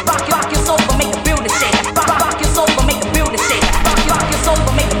 Rock your sofa, make a building shake. Rock your sofa, make a building shake. Rock your sofa, make a building shake. Rock your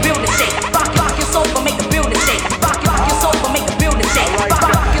sofa, make a building shake. Rock your sofa, make a building shake. Rock your sofa, make a building shake.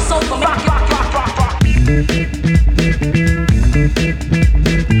 Rock your sofa, make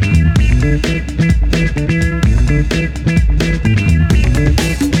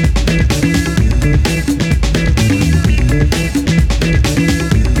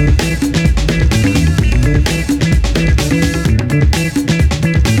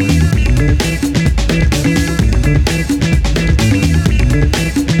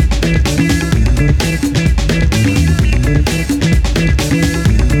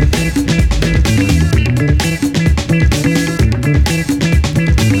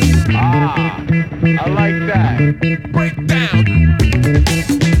I like that. Break down.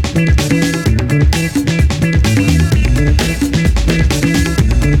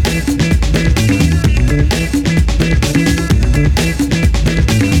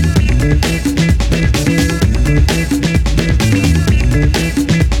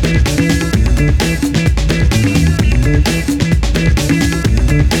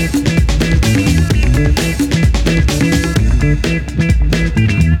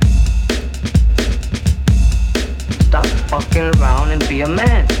 stop fucking around and be a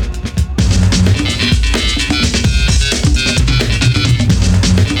man.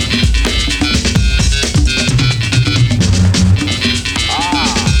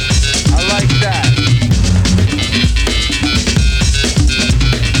 I like that.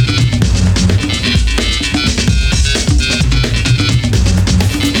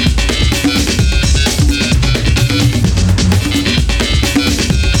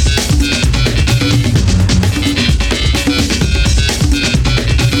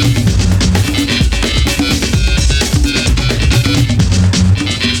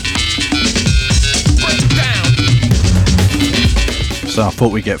 So I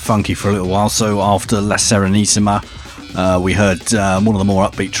thought we'd get funky for a little while. So after La Serenissima, we heard one of the more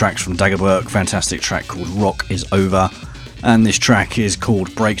upbeat tracks from Dagobert, fantastic track called Rock Is Over. And this track is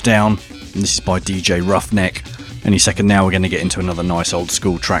called Breakdown, and this is by DJ Roughneck. Any second now we're going to get into another nice old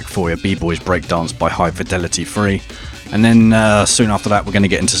school track for you, B-Boys Breakdance by High Fidelity Free. And then soon after that we're going to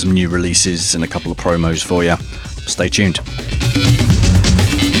get into some new releases and a couple of promos for you. Stay tuned.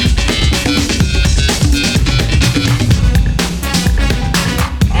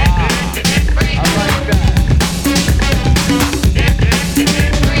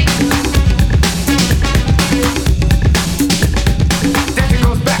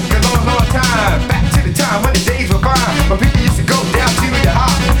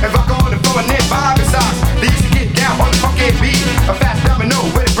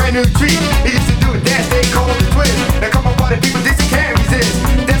 New tree. He used to do a dance they call the twist. Now come on, party people, this you can't resist.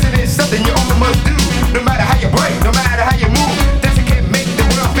 Dancing is something you only must do. No matter how you break, no matter how you move, dancing can make the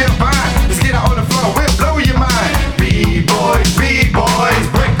world feel fine. Let's get out on the floor, we'll blow your mind. B-boys,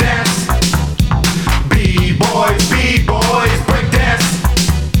 break dance. B-boys, break dance.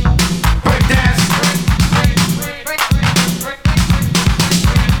 Break dance.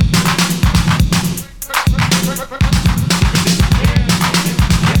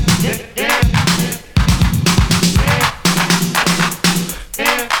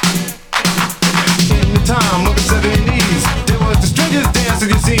 Time of the 70s, there was the strangest dance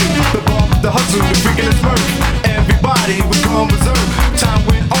that you seen. The bump, the hustle, the freak and the smirk. Everybody was going berserk. Time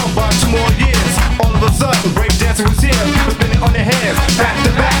went on by 2 more years. All of a sudden, breakdancing was here. People spinning on their hands, back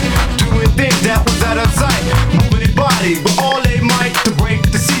to back, doing things that was out of sight. Moving their body with all they might to break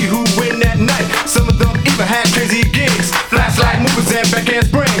to see who win that night. Some of them even had crazy gigs, flashlight movers and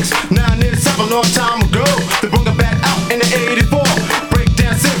backhand springs. Now in this a long time ago, they brought it back out in the 84.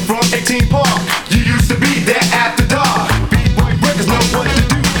 Breakdancing from 18 Park. You used to be there at the dark. B-boy breakers know what to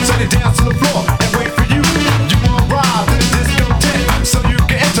do, so they dance on the floor and wait for you. You wanna ride to the discotheque, so you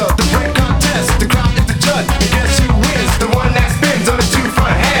can enter the break contest. The crowd is the judge, and guess who wins? The one that spins on the 2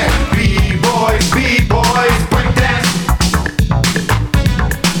 front hands. B-boys, break dance.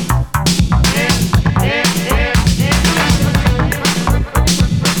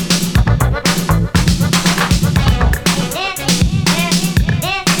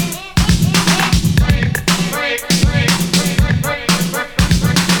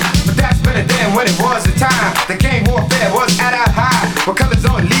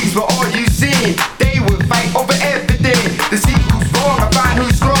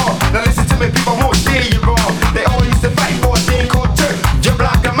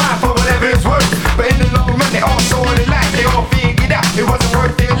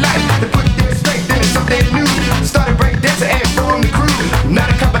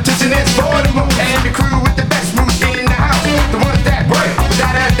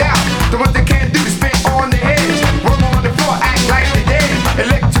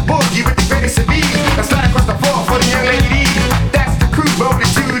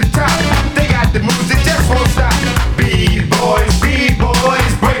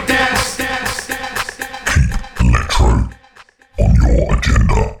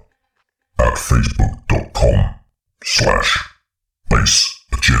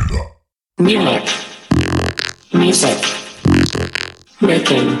 Music. Music.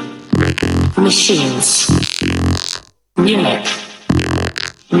 Making. Machines. Music.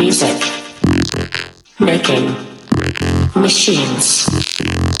 Music. Making. Machines.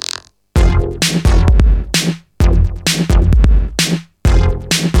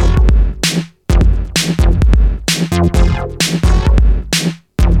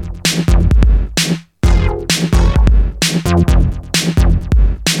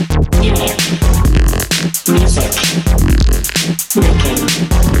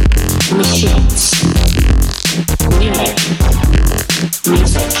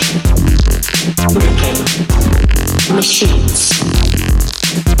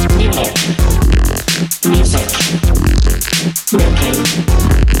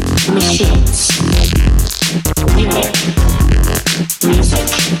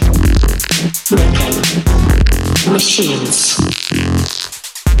 Machines.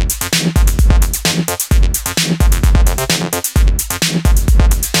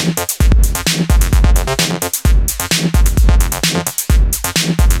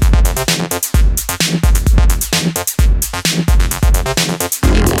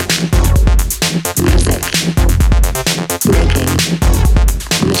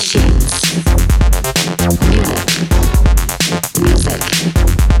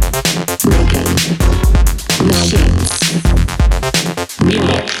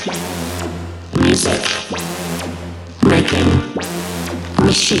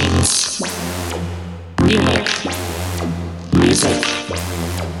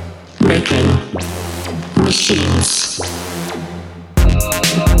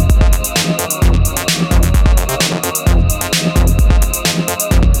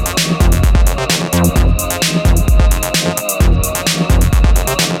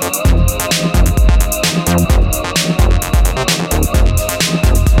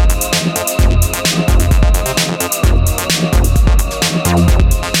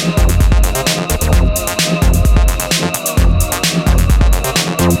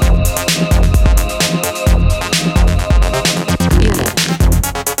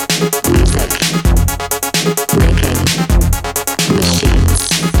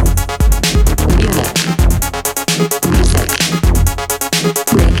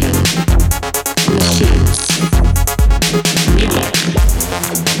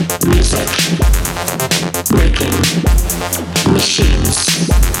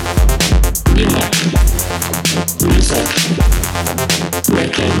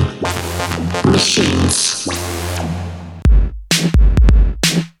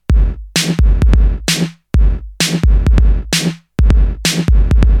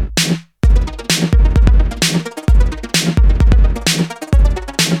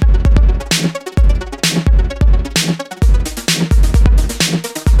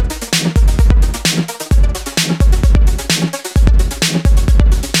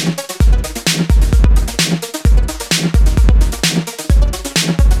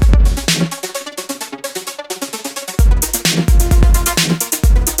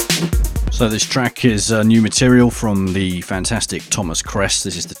 So this track is new material from the fantastic Thomas Kress.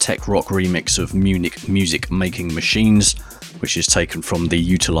 This is the tech rock remix of Munich Music Making Machines, which is taken from the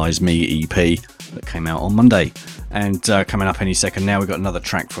Utilize Me EP that came out on Monday. And coming up any second now, we've got another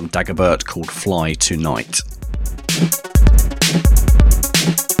track from Dagobert called Fly Tonight.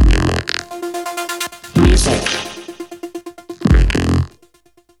 Music.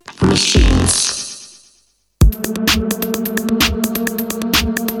 Machines.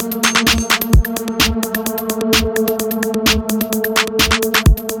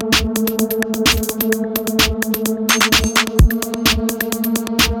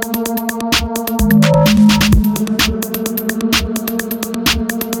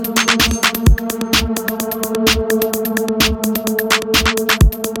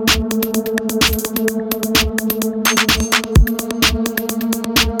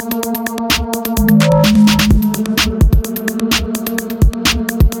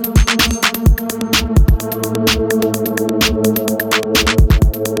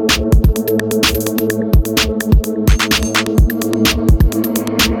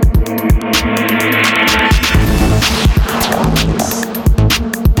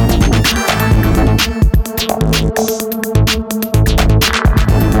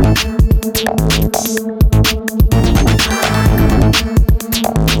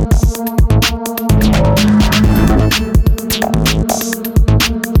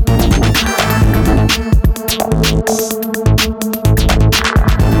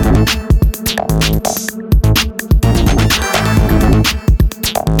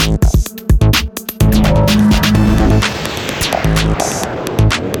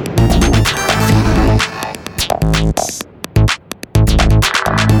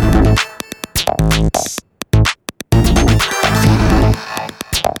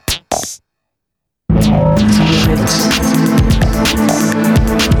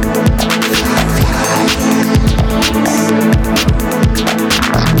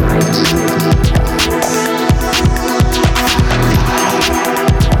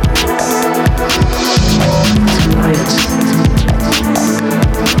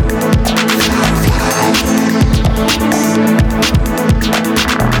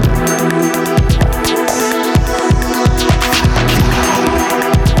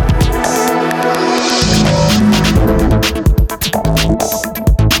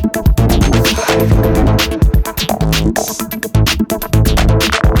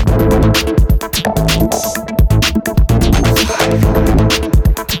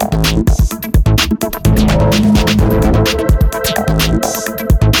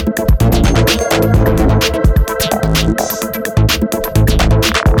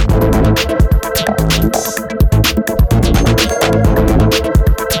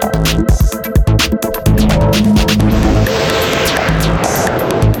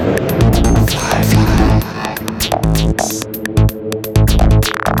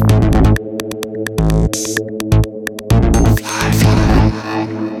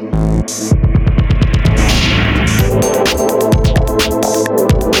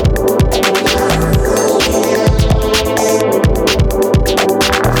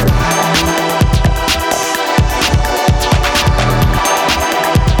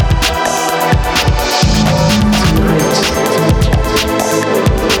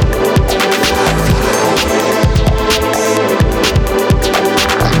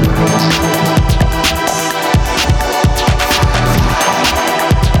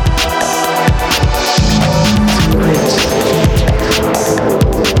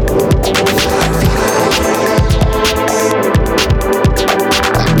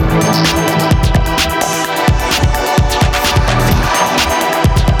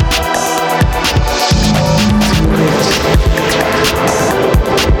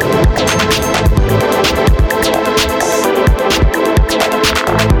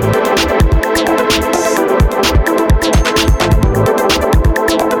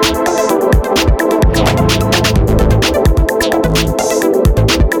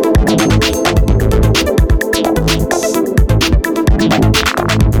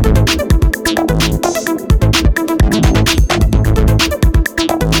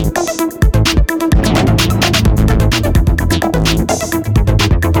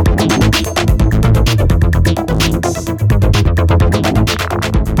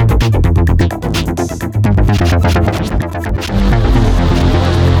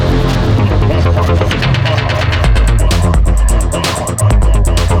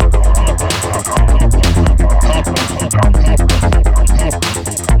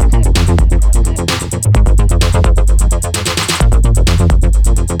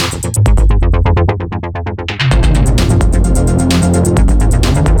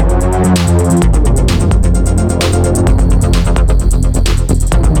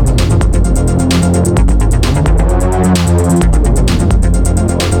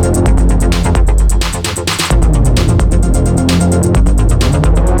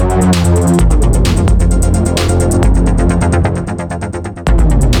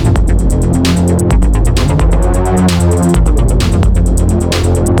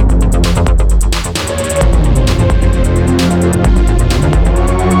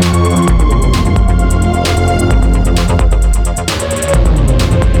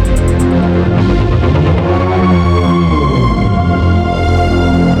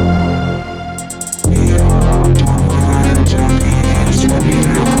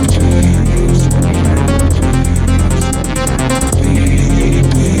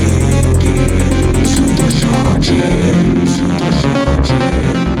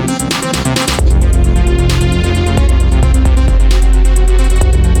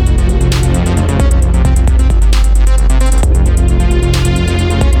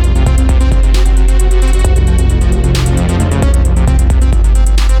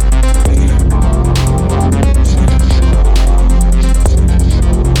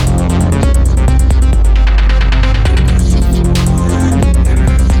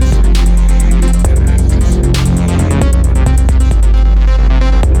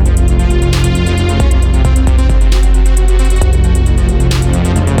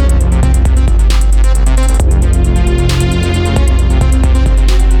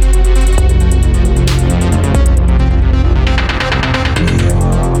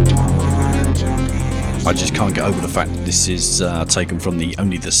 This is taken from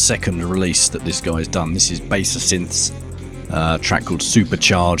only the second release that this guy's done. This is Bass Synths, track called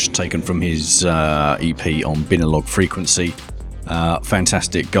Supercharged, taken from his EP on Binalog Frequency.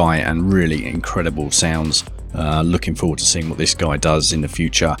 Fantastic guy and really incredible sounds. Looking forward to seeing what this guy does in the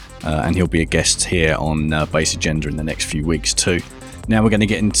future, and he'll be a guest here on Bass Agenda in the next few weeks too. Now we're going to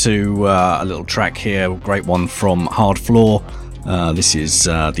get into a little track here, a great one from Hard Floor. This is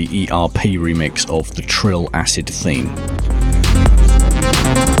the ERP remix of the Trill Acid theme.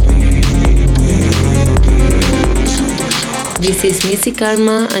 This is Missy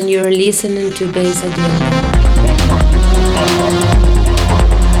Karma and you're listening to Bass Agenda.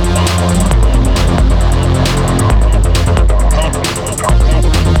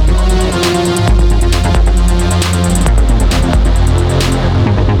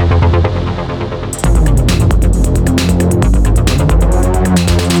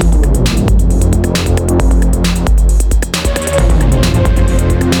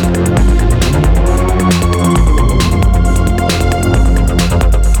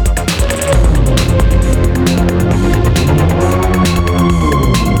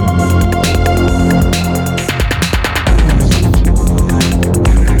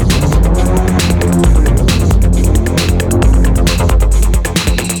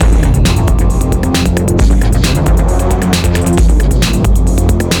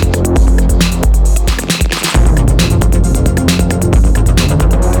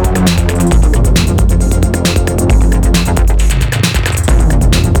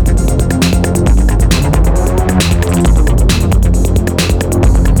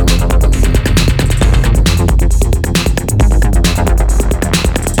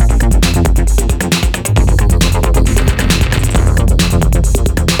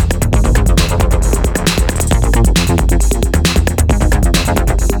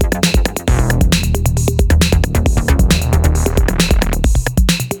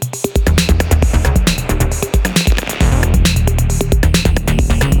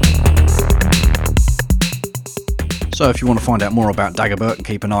 So if you want to find out more about Dagobert and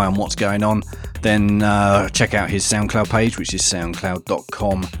keep an eye on what's going on, then check out his SoundCloud page, which is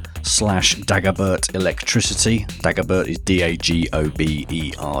soundcloud.com/Dagobert Electricity. Dagobert is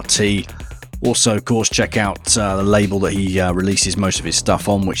Dagobert. Also, of course, check out the label that he releases most of his stuff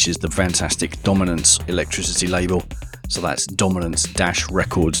on, which is the fantastic Dominance Electricity label. So that's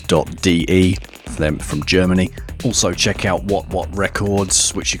dominance-records.de for them from Germany. Also check out What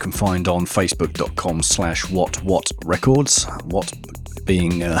Records, which you can find on facebook.com/What Records. What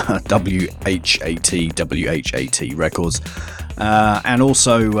being WHAT Records. And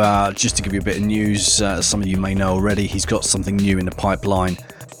also, just to give you a bit of news, some of you may know already, he's got something new in the pipeline,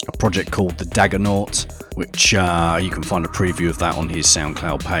 a project called the Daggernaut, which you can find a preview of that on his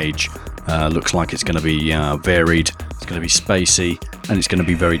SoundCloud page. Looks like it's going to be varied, it's going to be spacey, and it's going to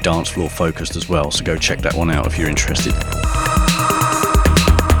be very dance floor focused as well, so go check that one out if you're interested.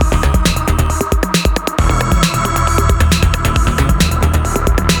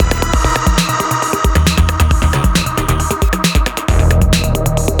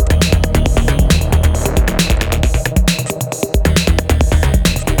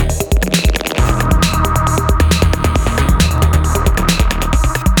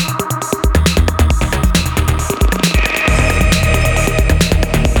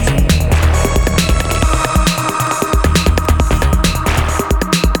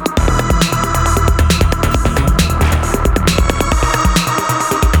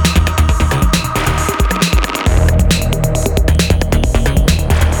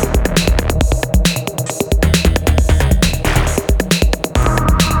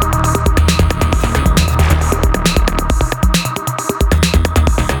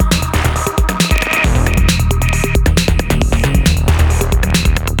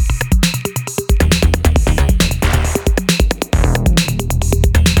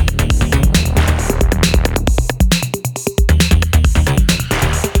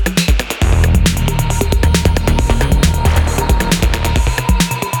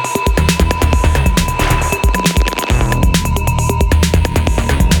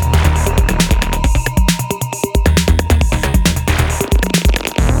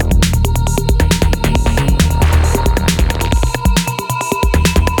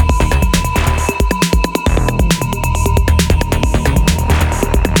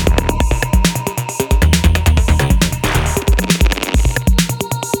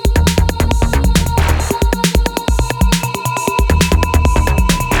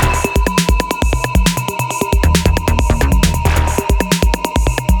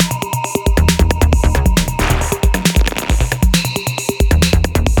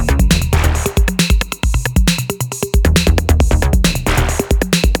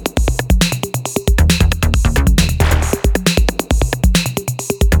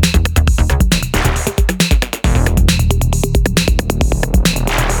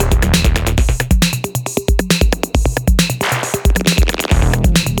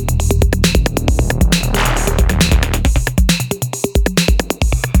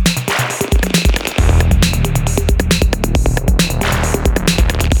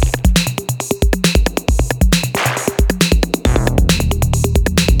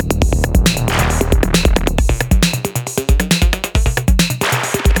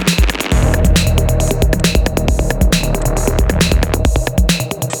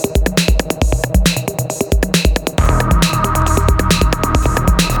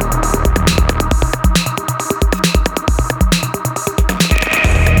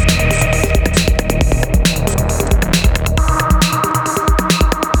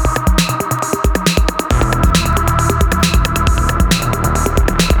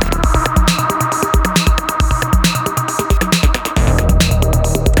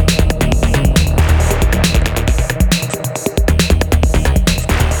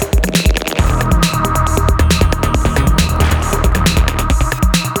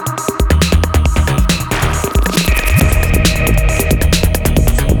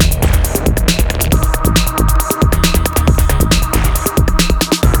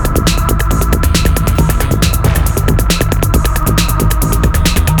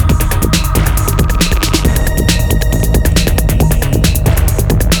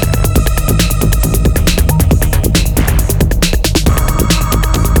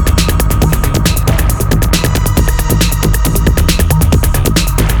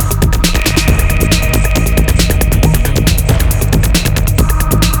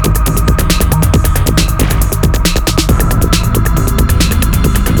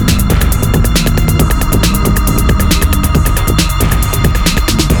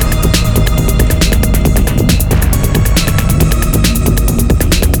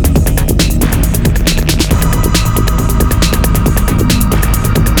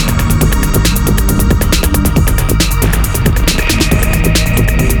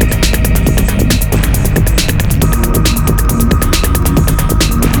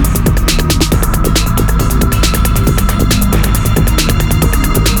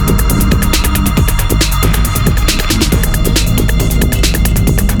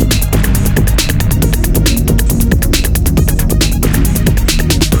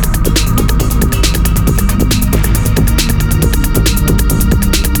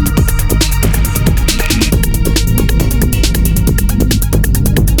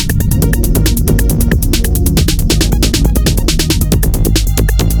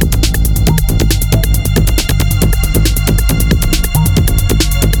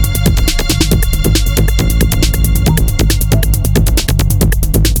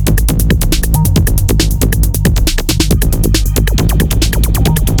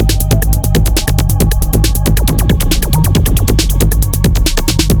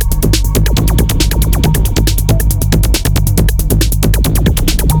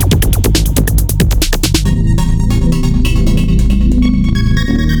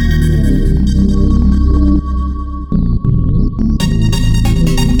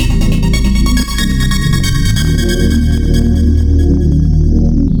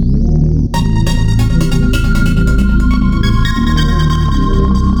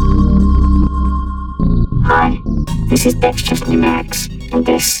 This is Dextrous Numerics, and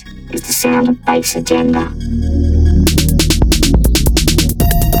this is the sound of Bass Agenda.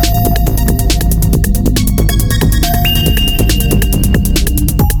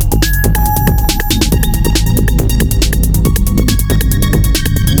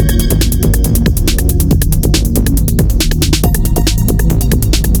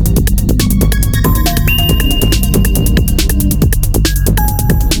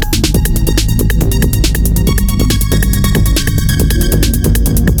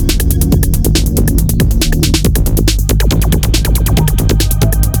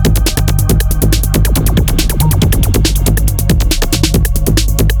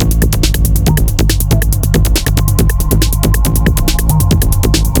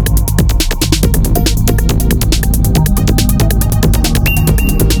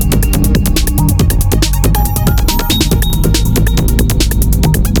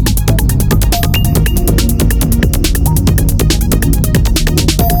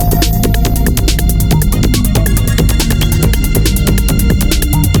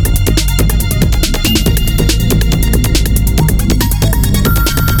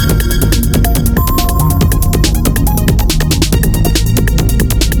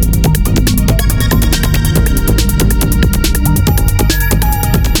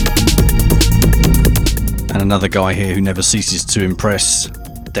 Another guy here who never ceases to impress.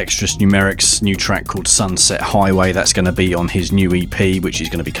 Dextrous Numerics, new track called Sunset Highway. That's going to be on his new EP, which is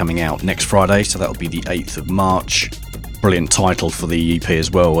going to be coming out next Friday, so that'll be the 8th of March. Brilliant title for the EP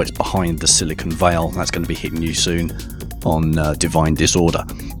as well. It's Behind the Silicon Veil. That's going to be hitting you soon on Divine Disorder.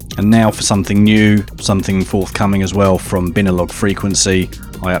 And now for something new, something forthcoming as well from Binalog Frequency.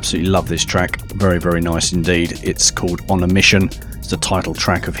 I absolutely love this track. Very, very nice indeed. It's called On a Mission. It's the title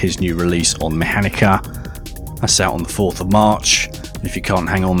track of his new release on Mechanica. That's out on the 4th of March. If you can't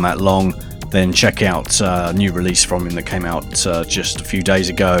hang on that long, then check out a new release from him that came out just a few days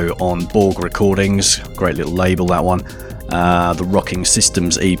ago on Borg Recordings. Great little label, that one. The Rocking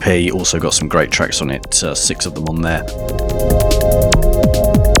Systems EP also got some great tracks on it, 6 of them on there.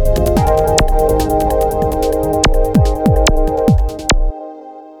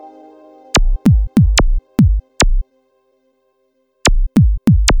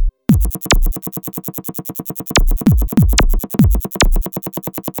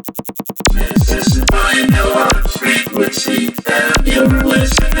 This is Binaural Frequency, and you're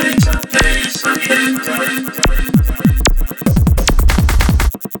listening to Bass Agenda.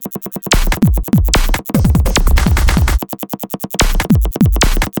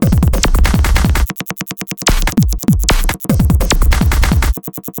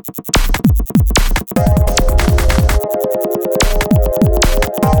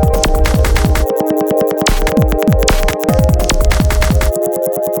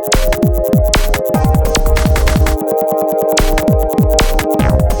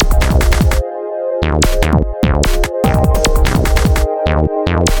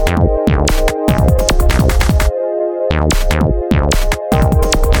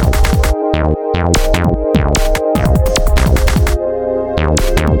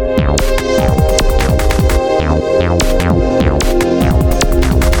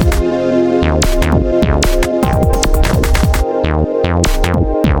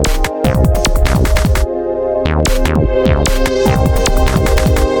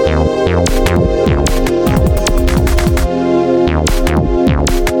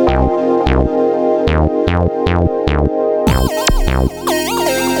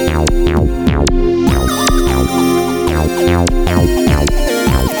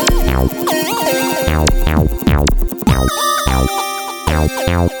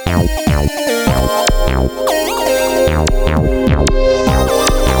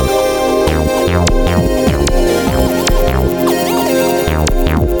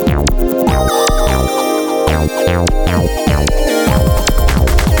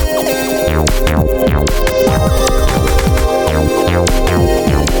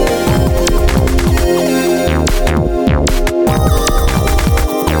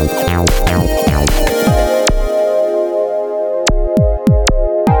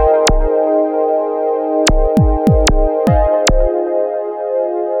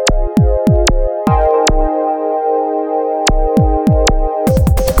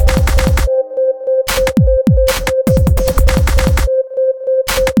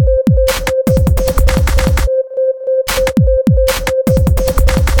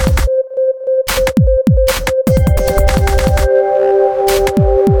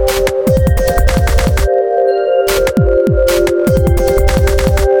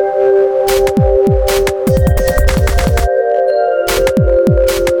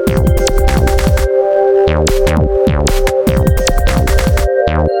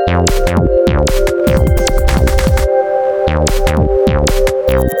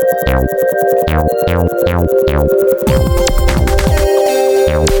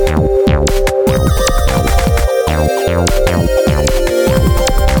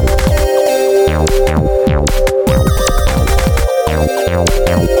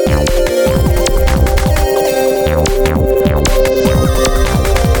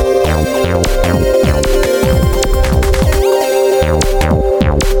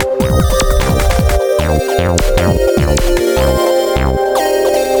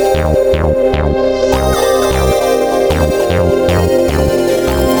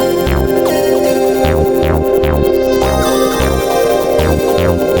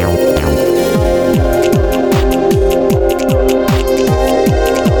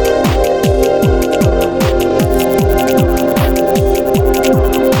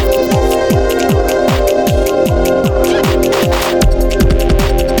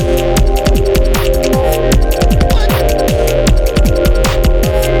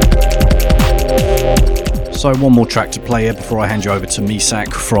 So one more track to play here before I hand you over to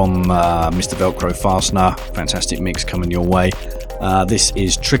Misak from Mr. Velcro Fastener. Fantastic mix coming your way. This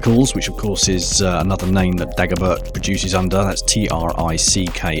is Trickles, which of course is another name that Dagobert produces under. That's Tricklz.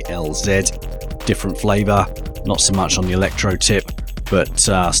 Different flavour, not so much on the electro tip, but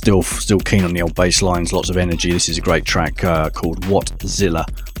still keen on the old bass lines, lots of energy. This is a great track called What Zilla.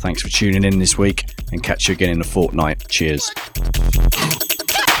 Thanks for tuning in this week, and catch you again in a fortnight. Cheers.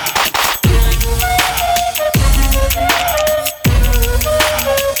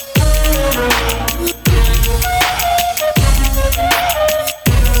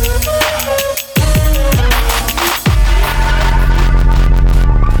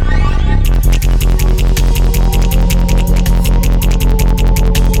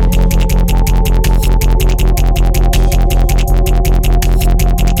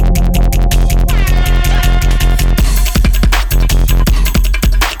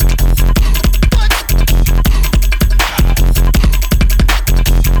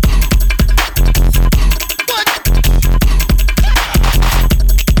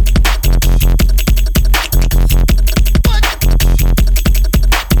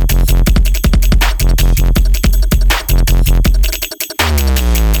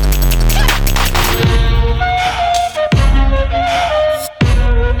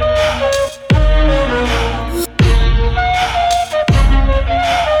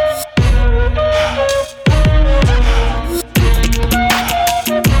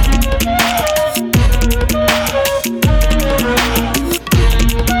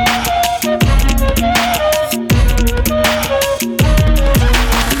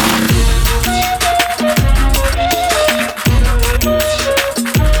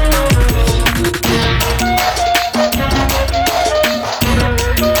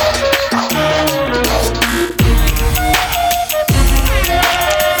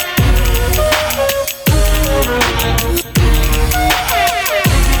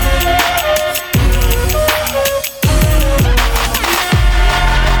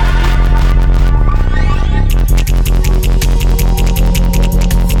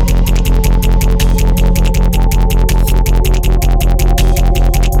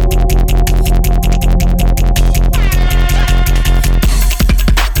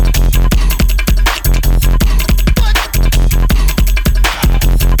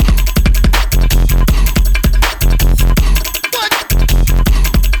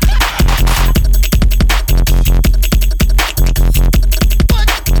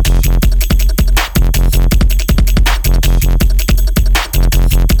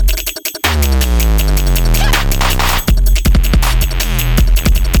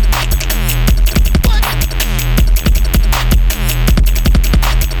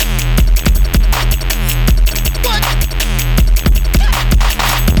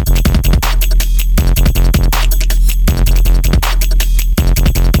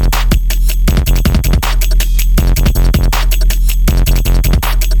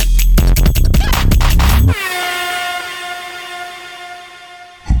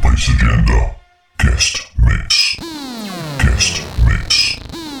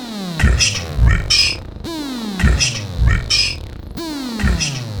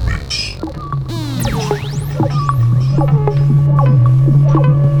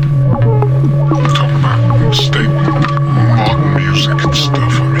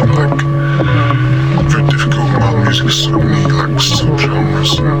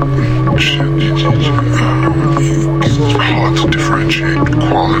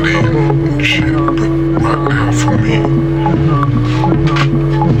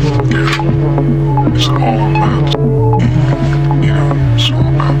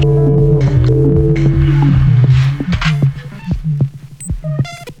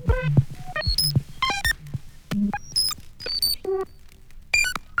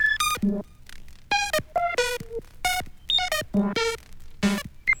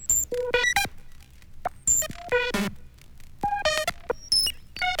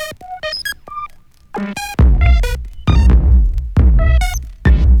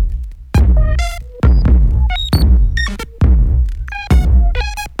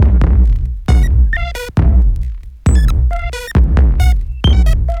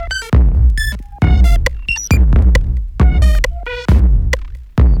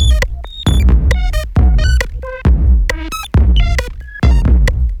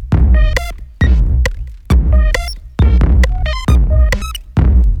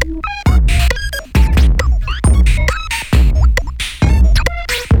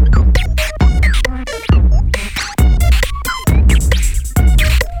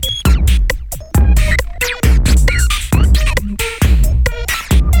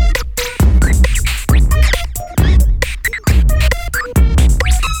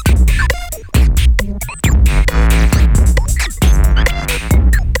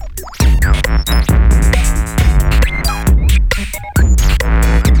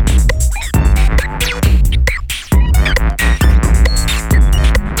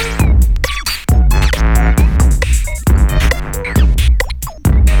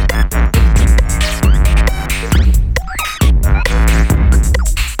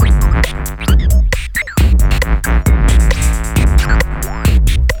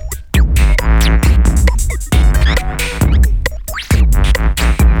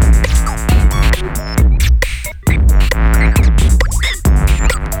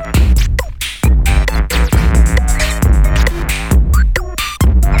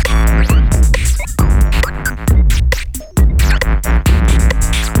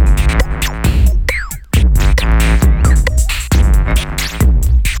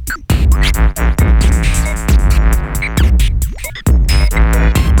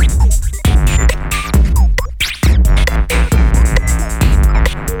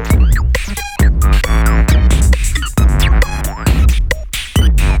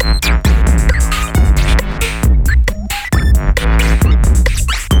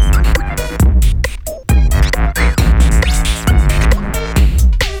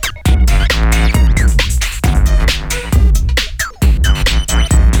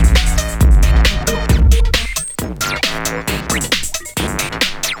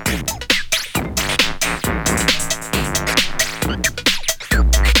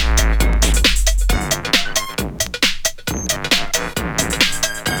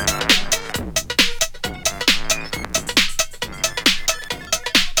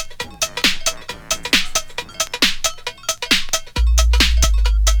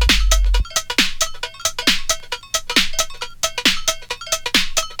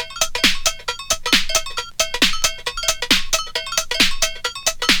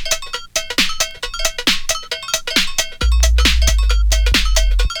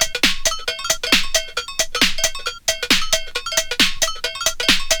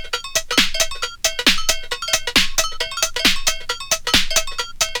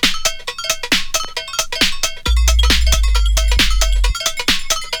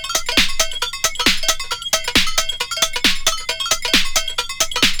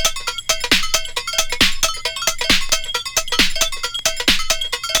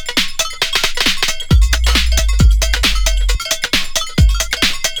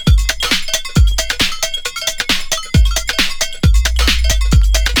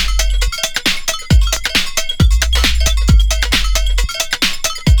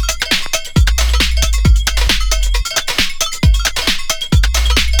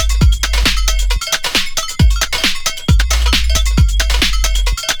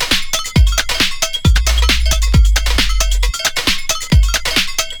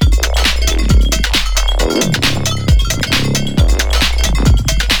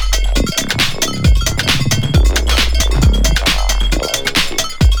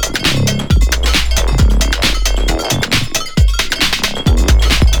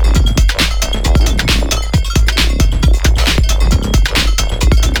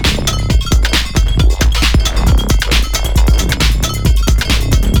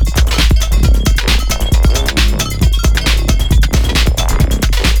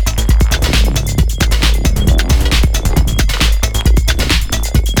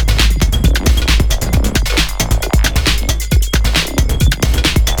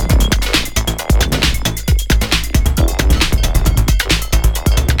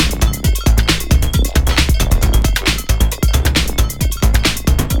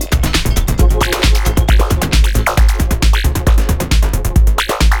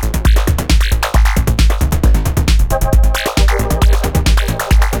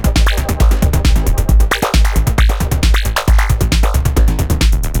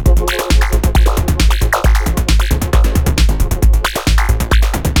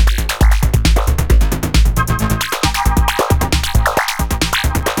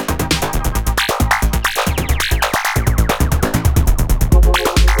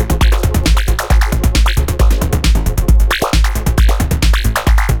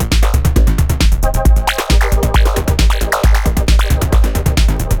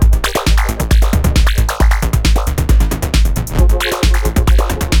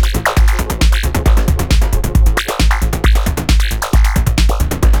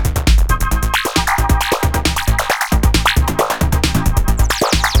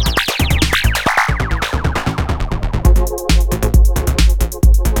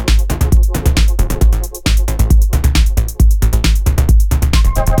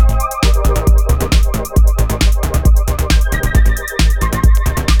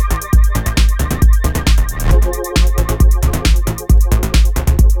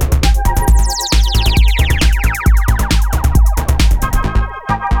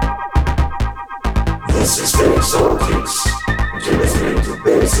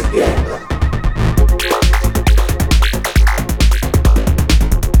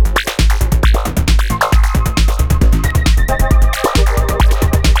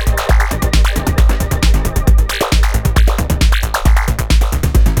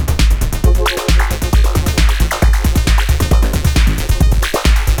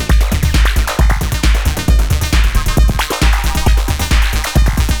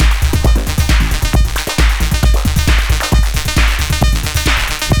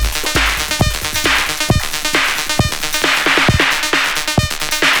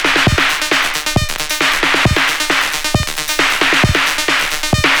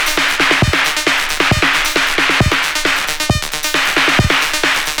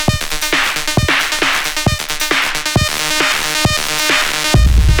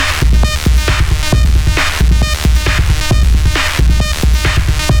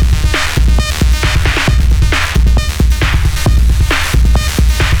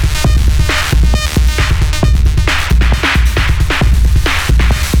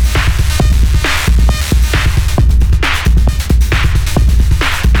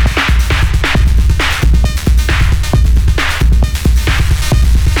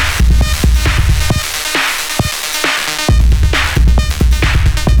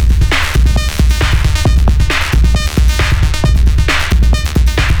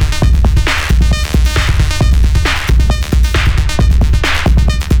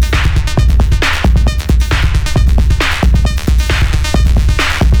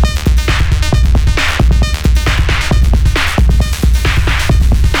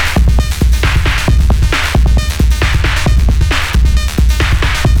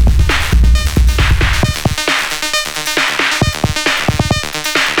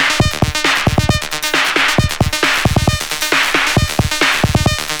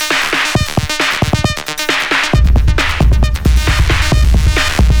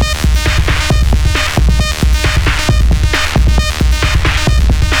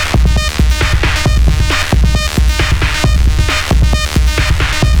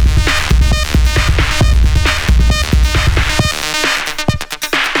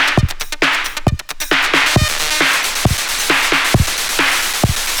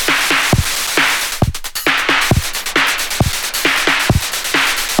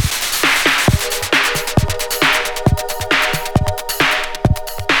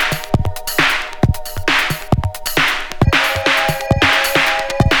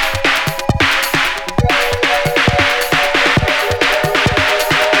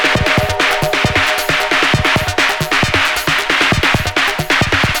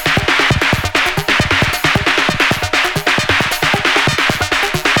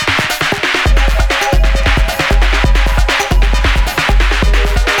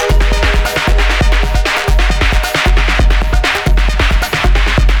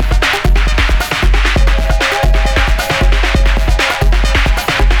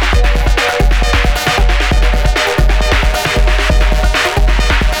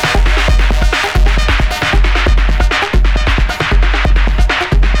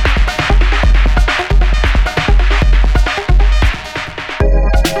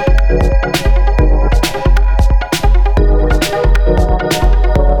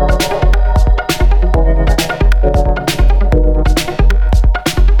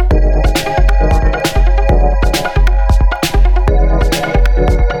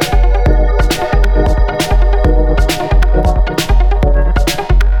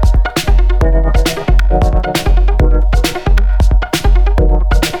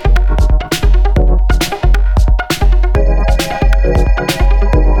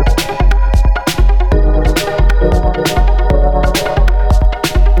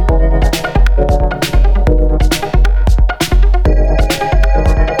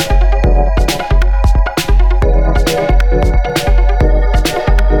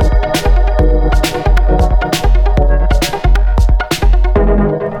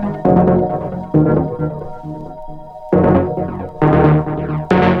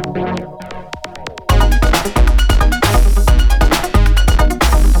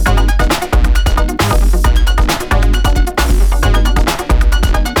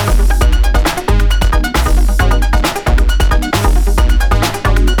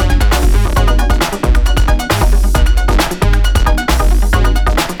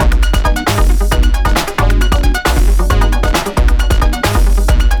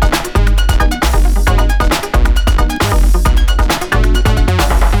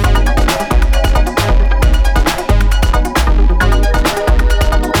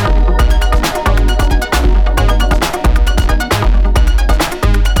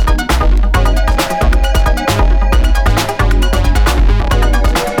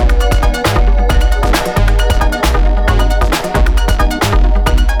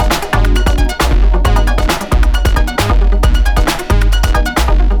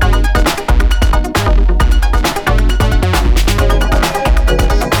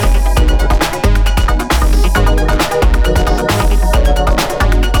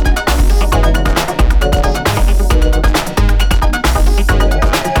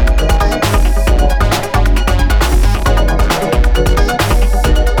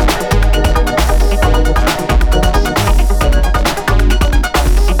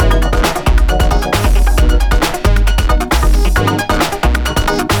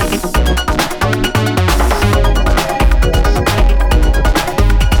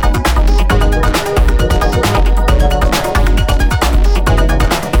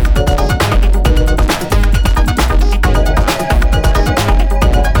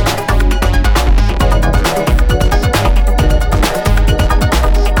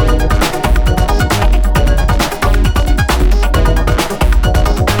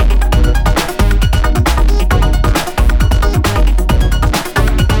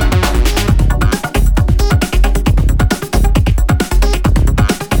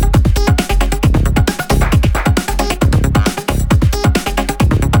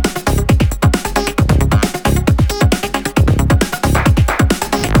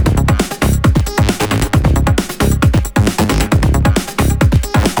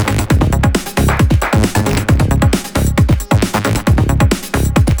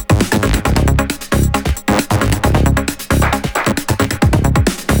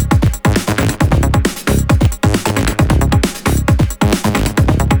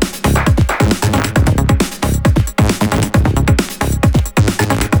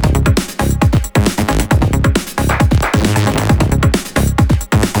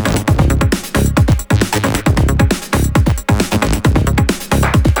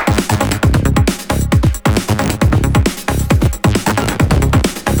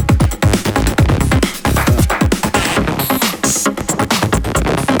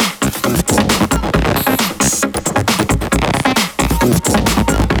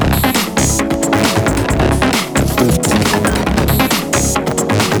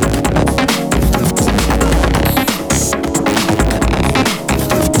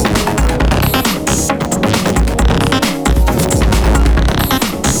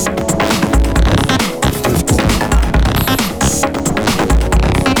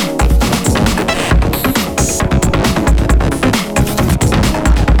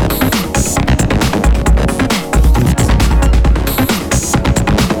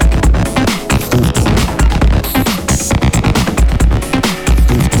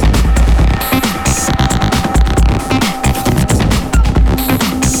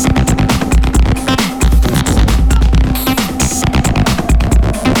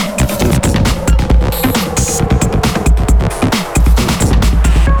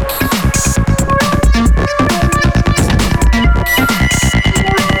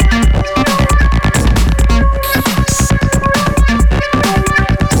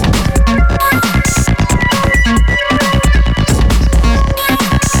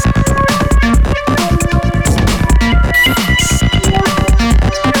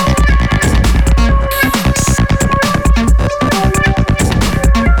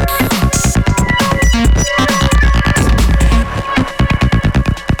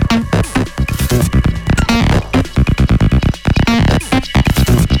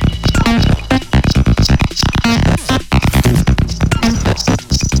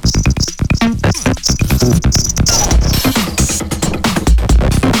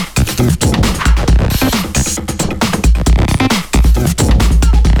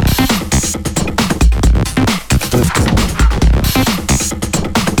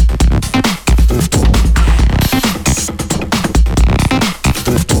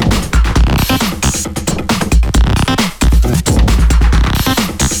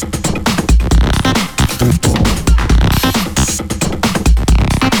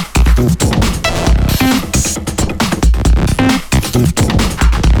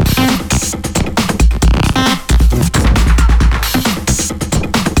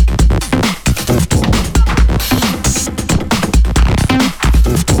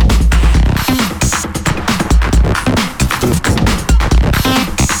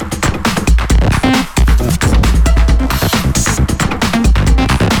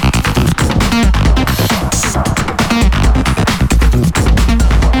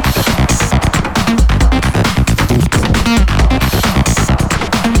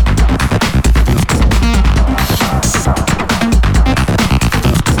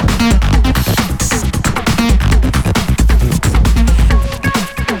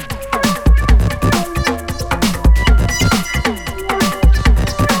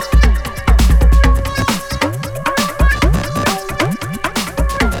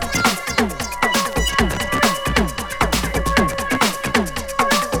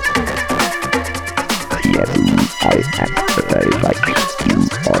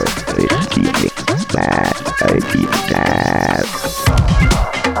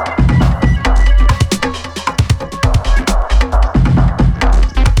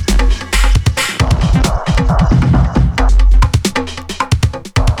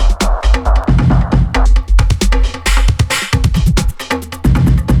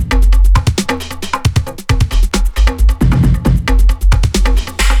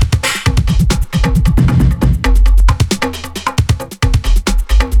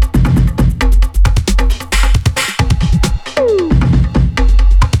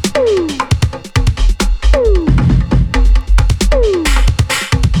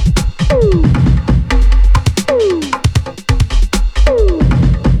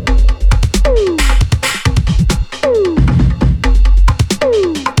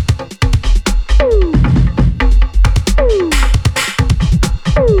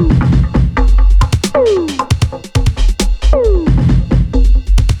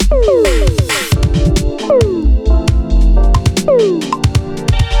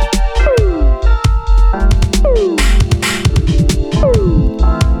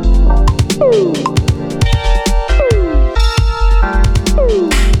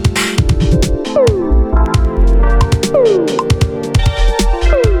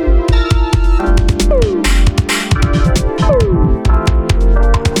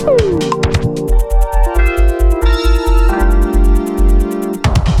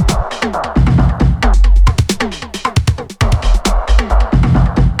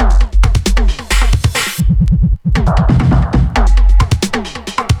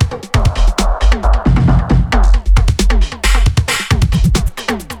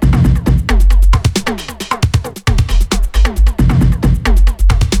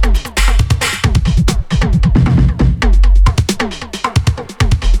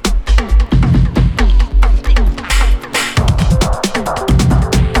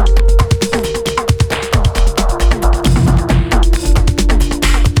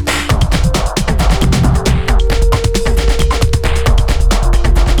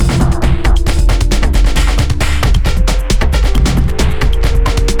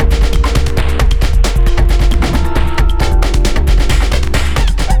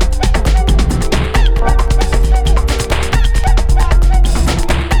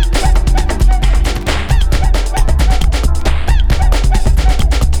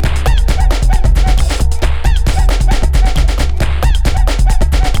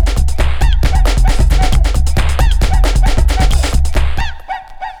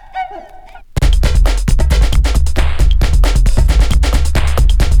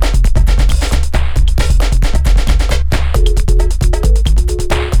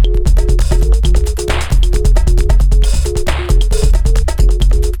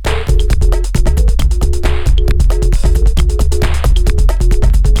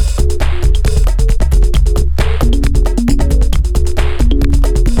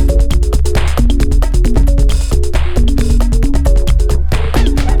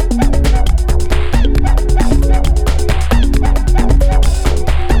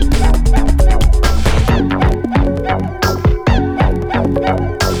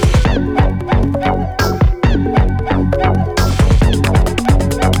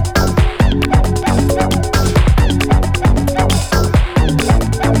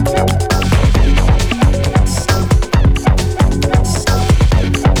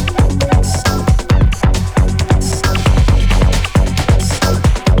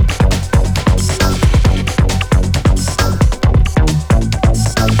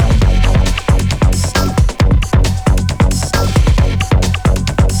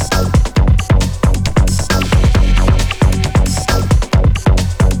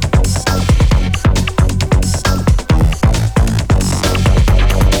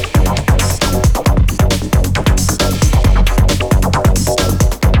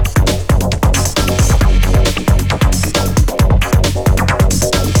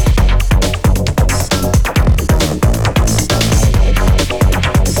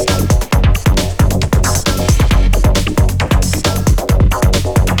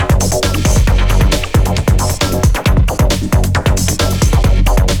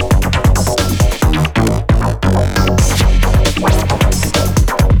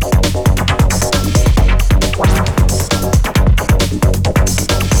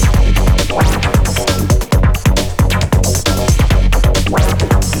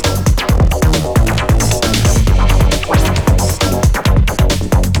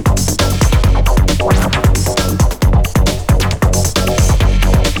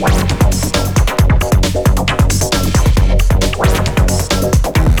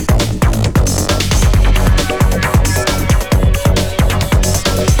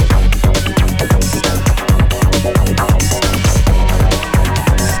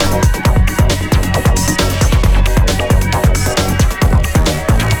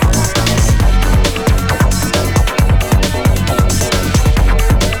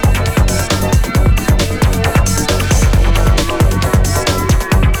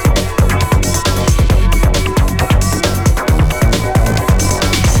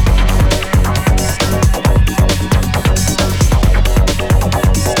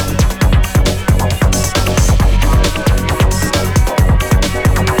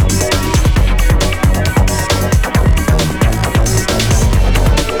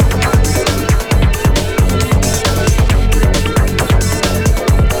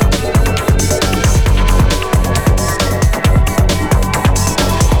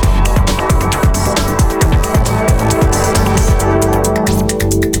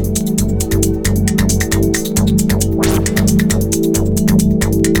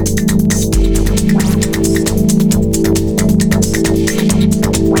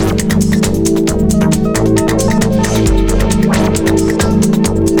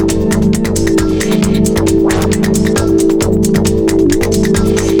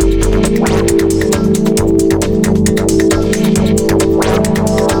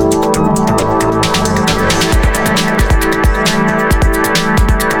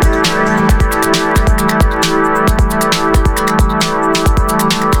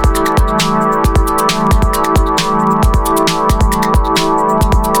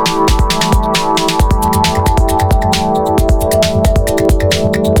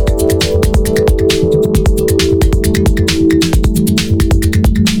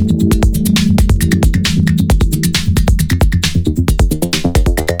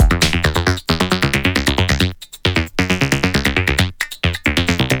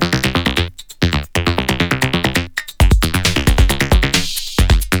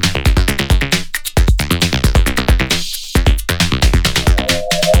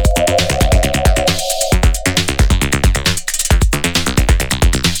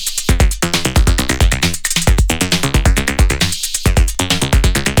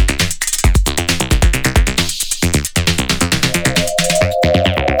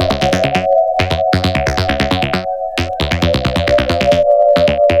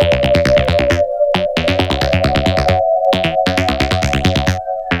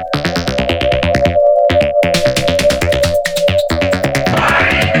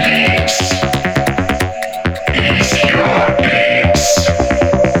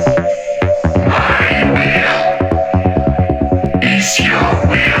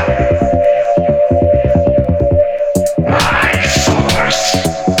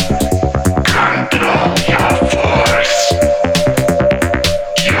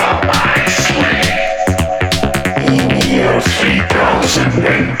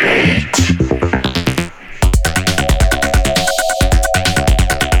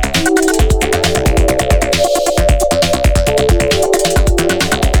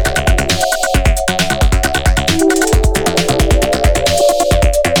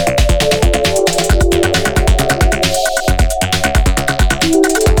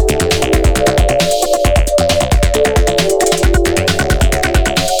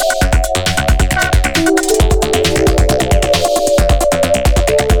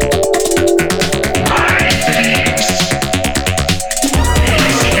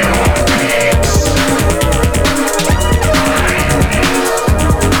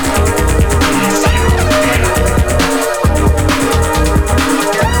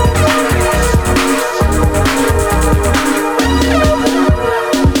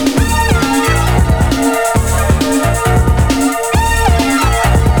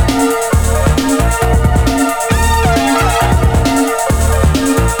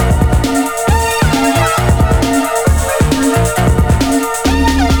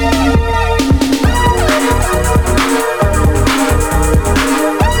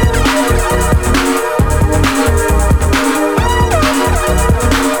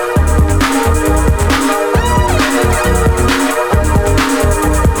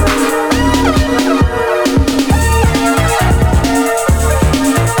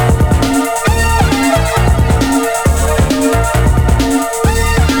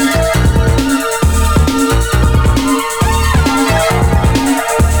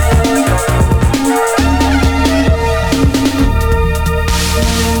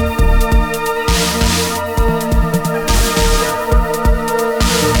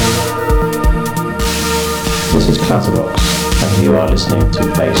 to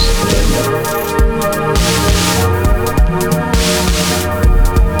Bass Agenda.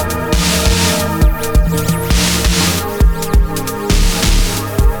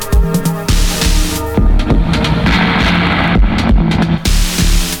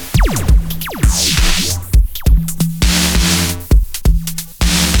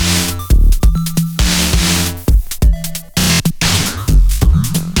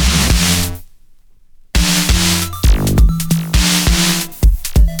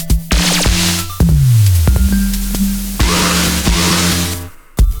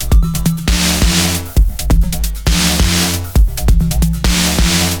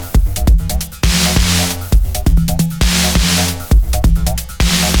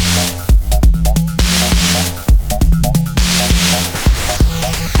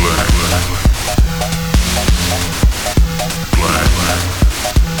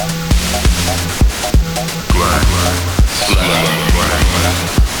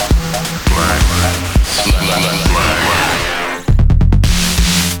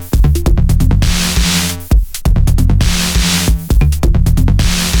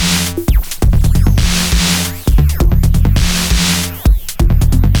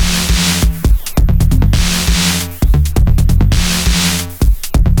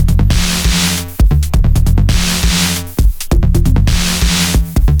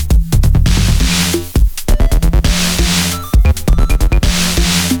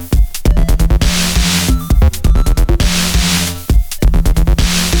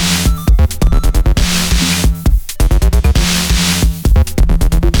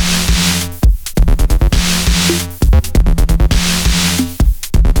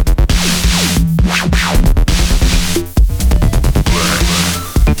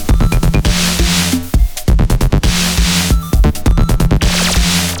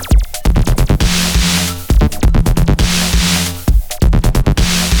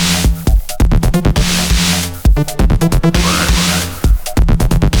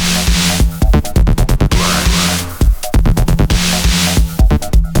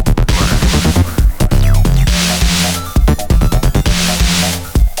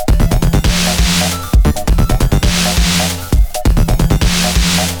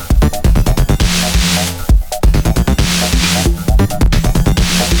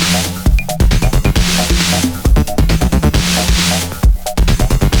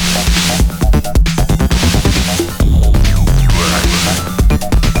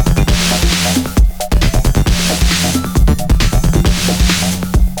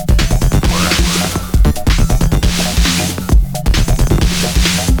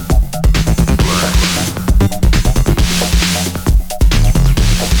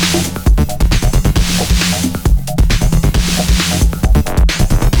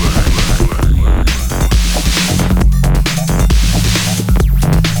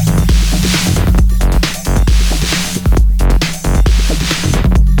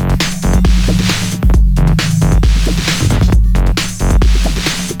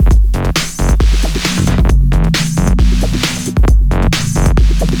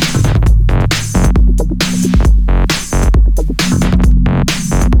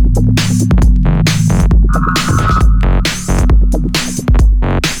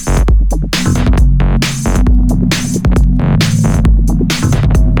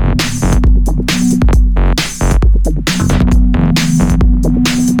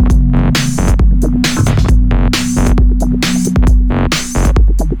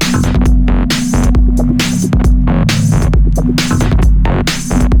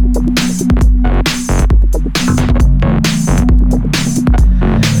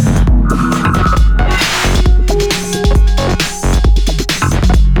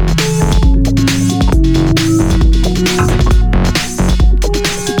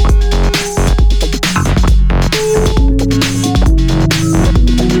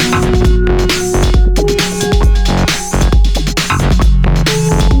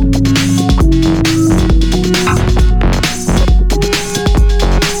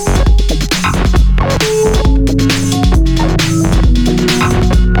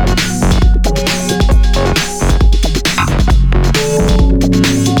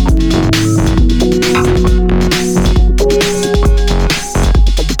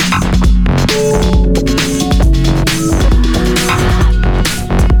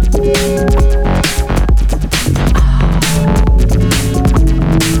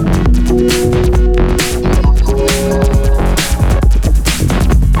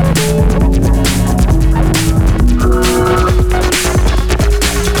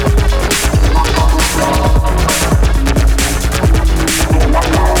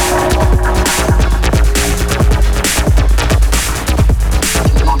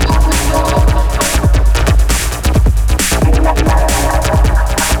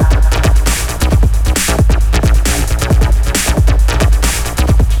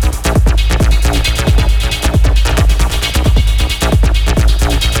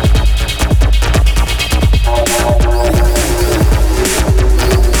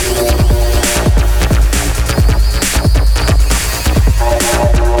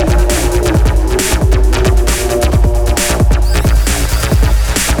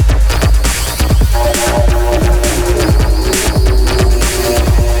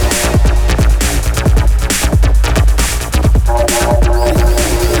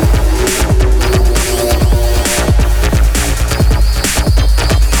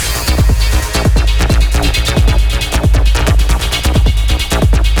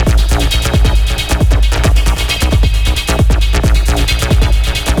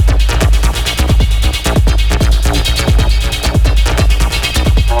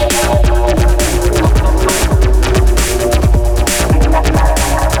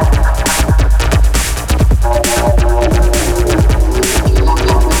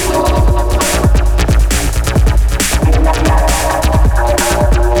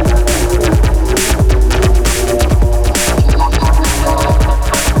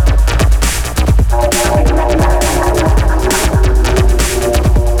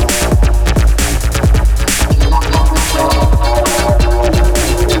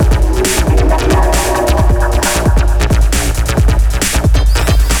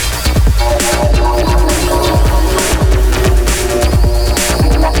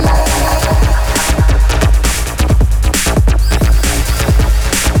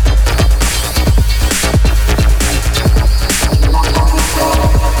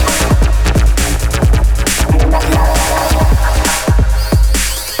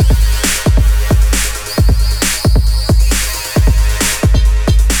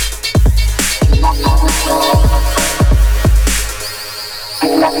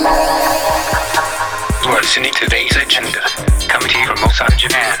 listening to Bass Agenda, coming to you from Osaka,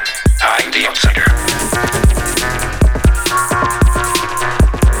 Japan. I'm the Outsider.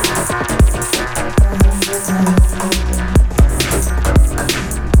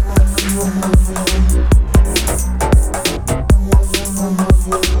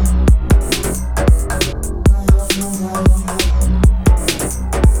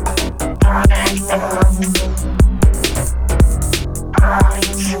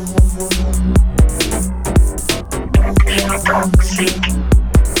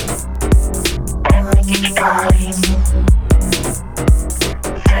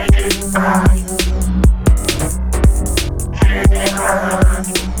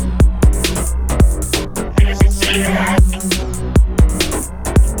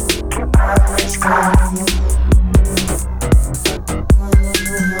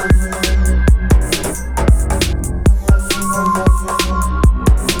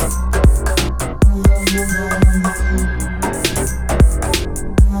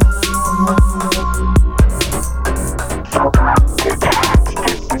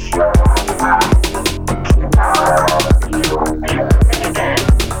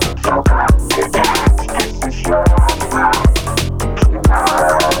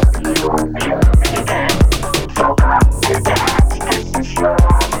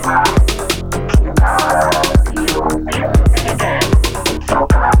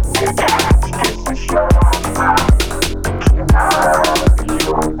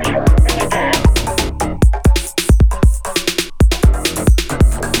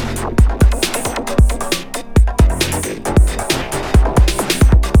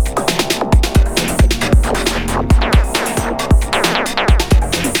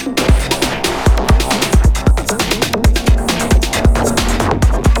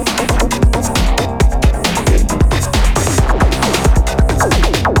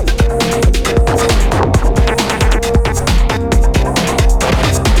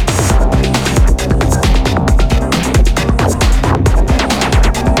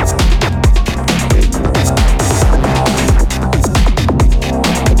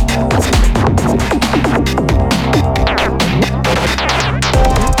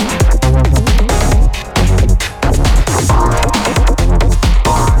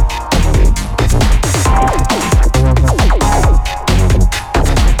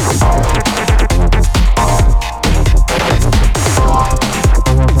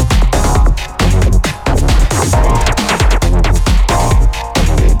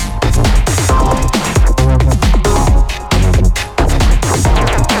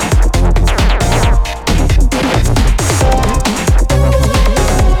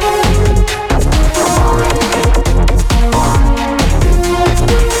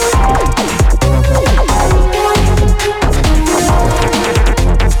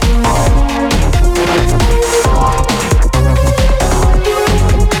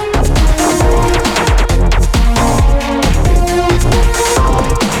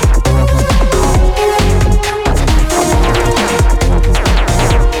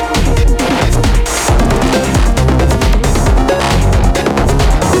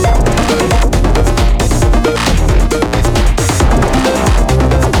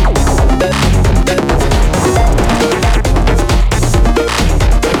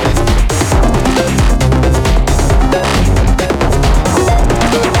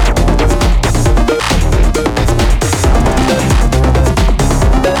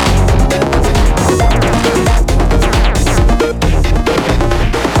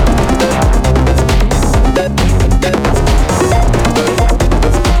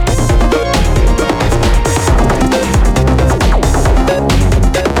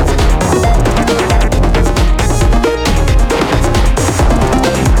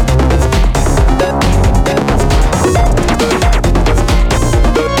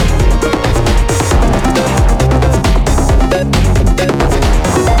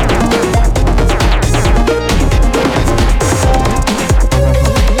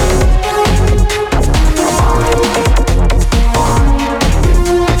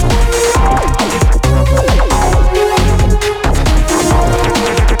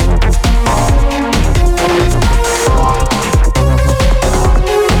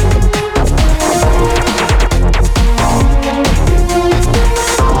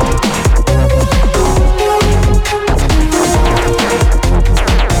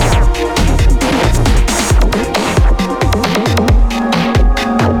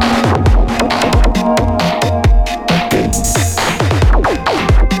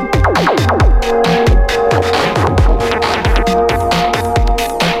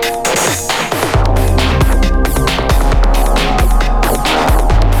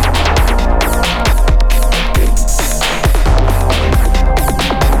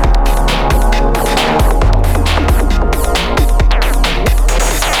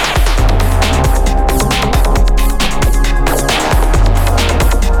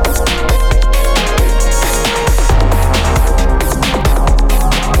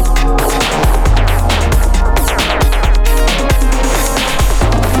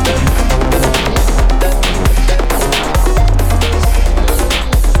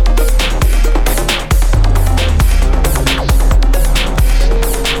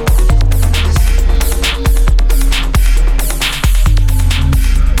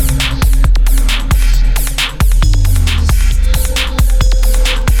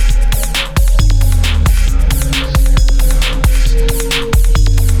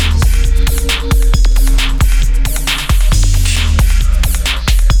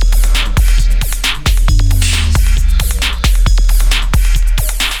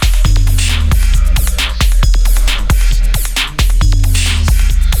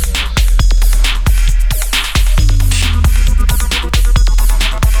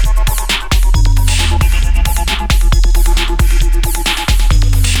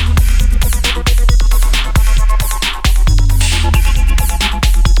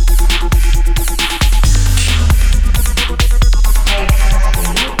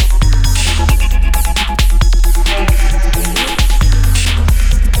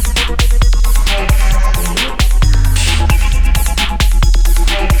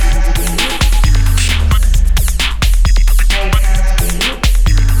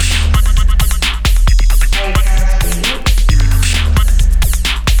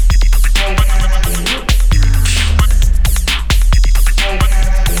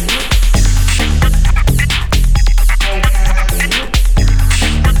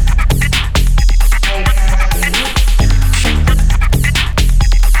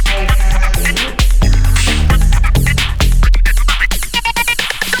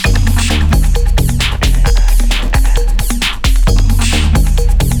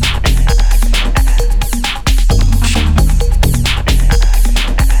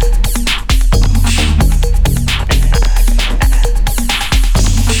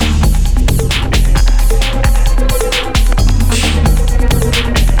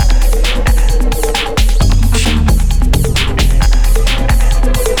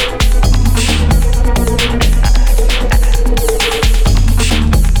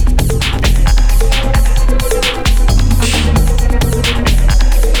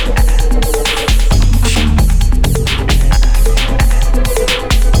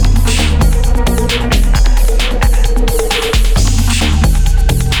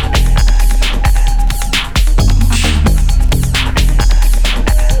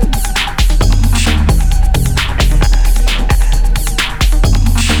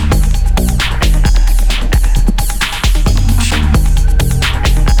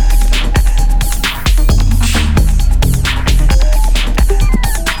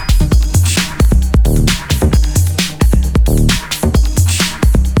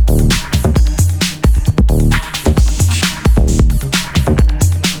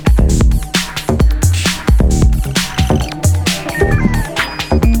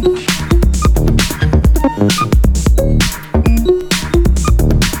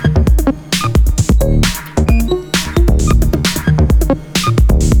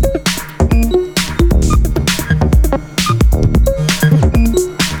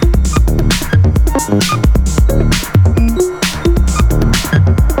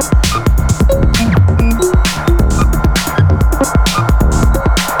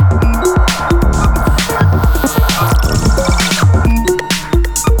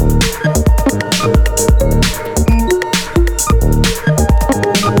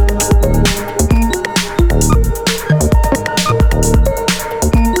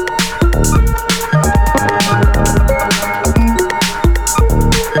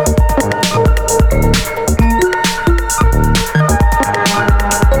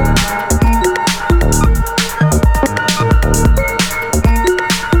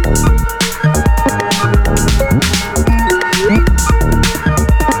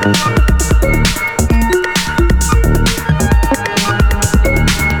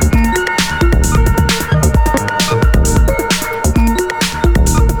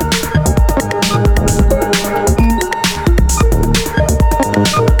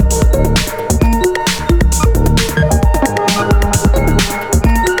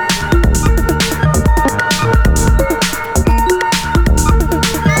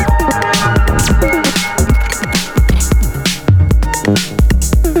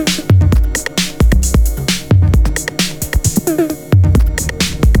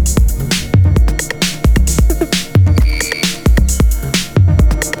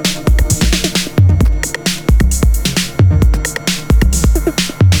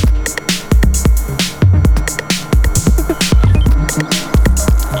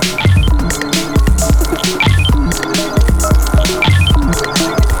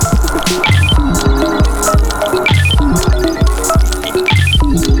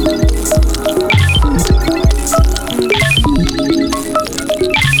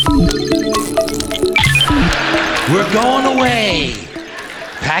 We're going away.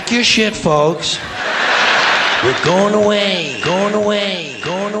 Pack your shit, folks. We're going away, going away,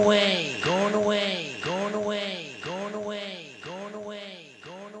 going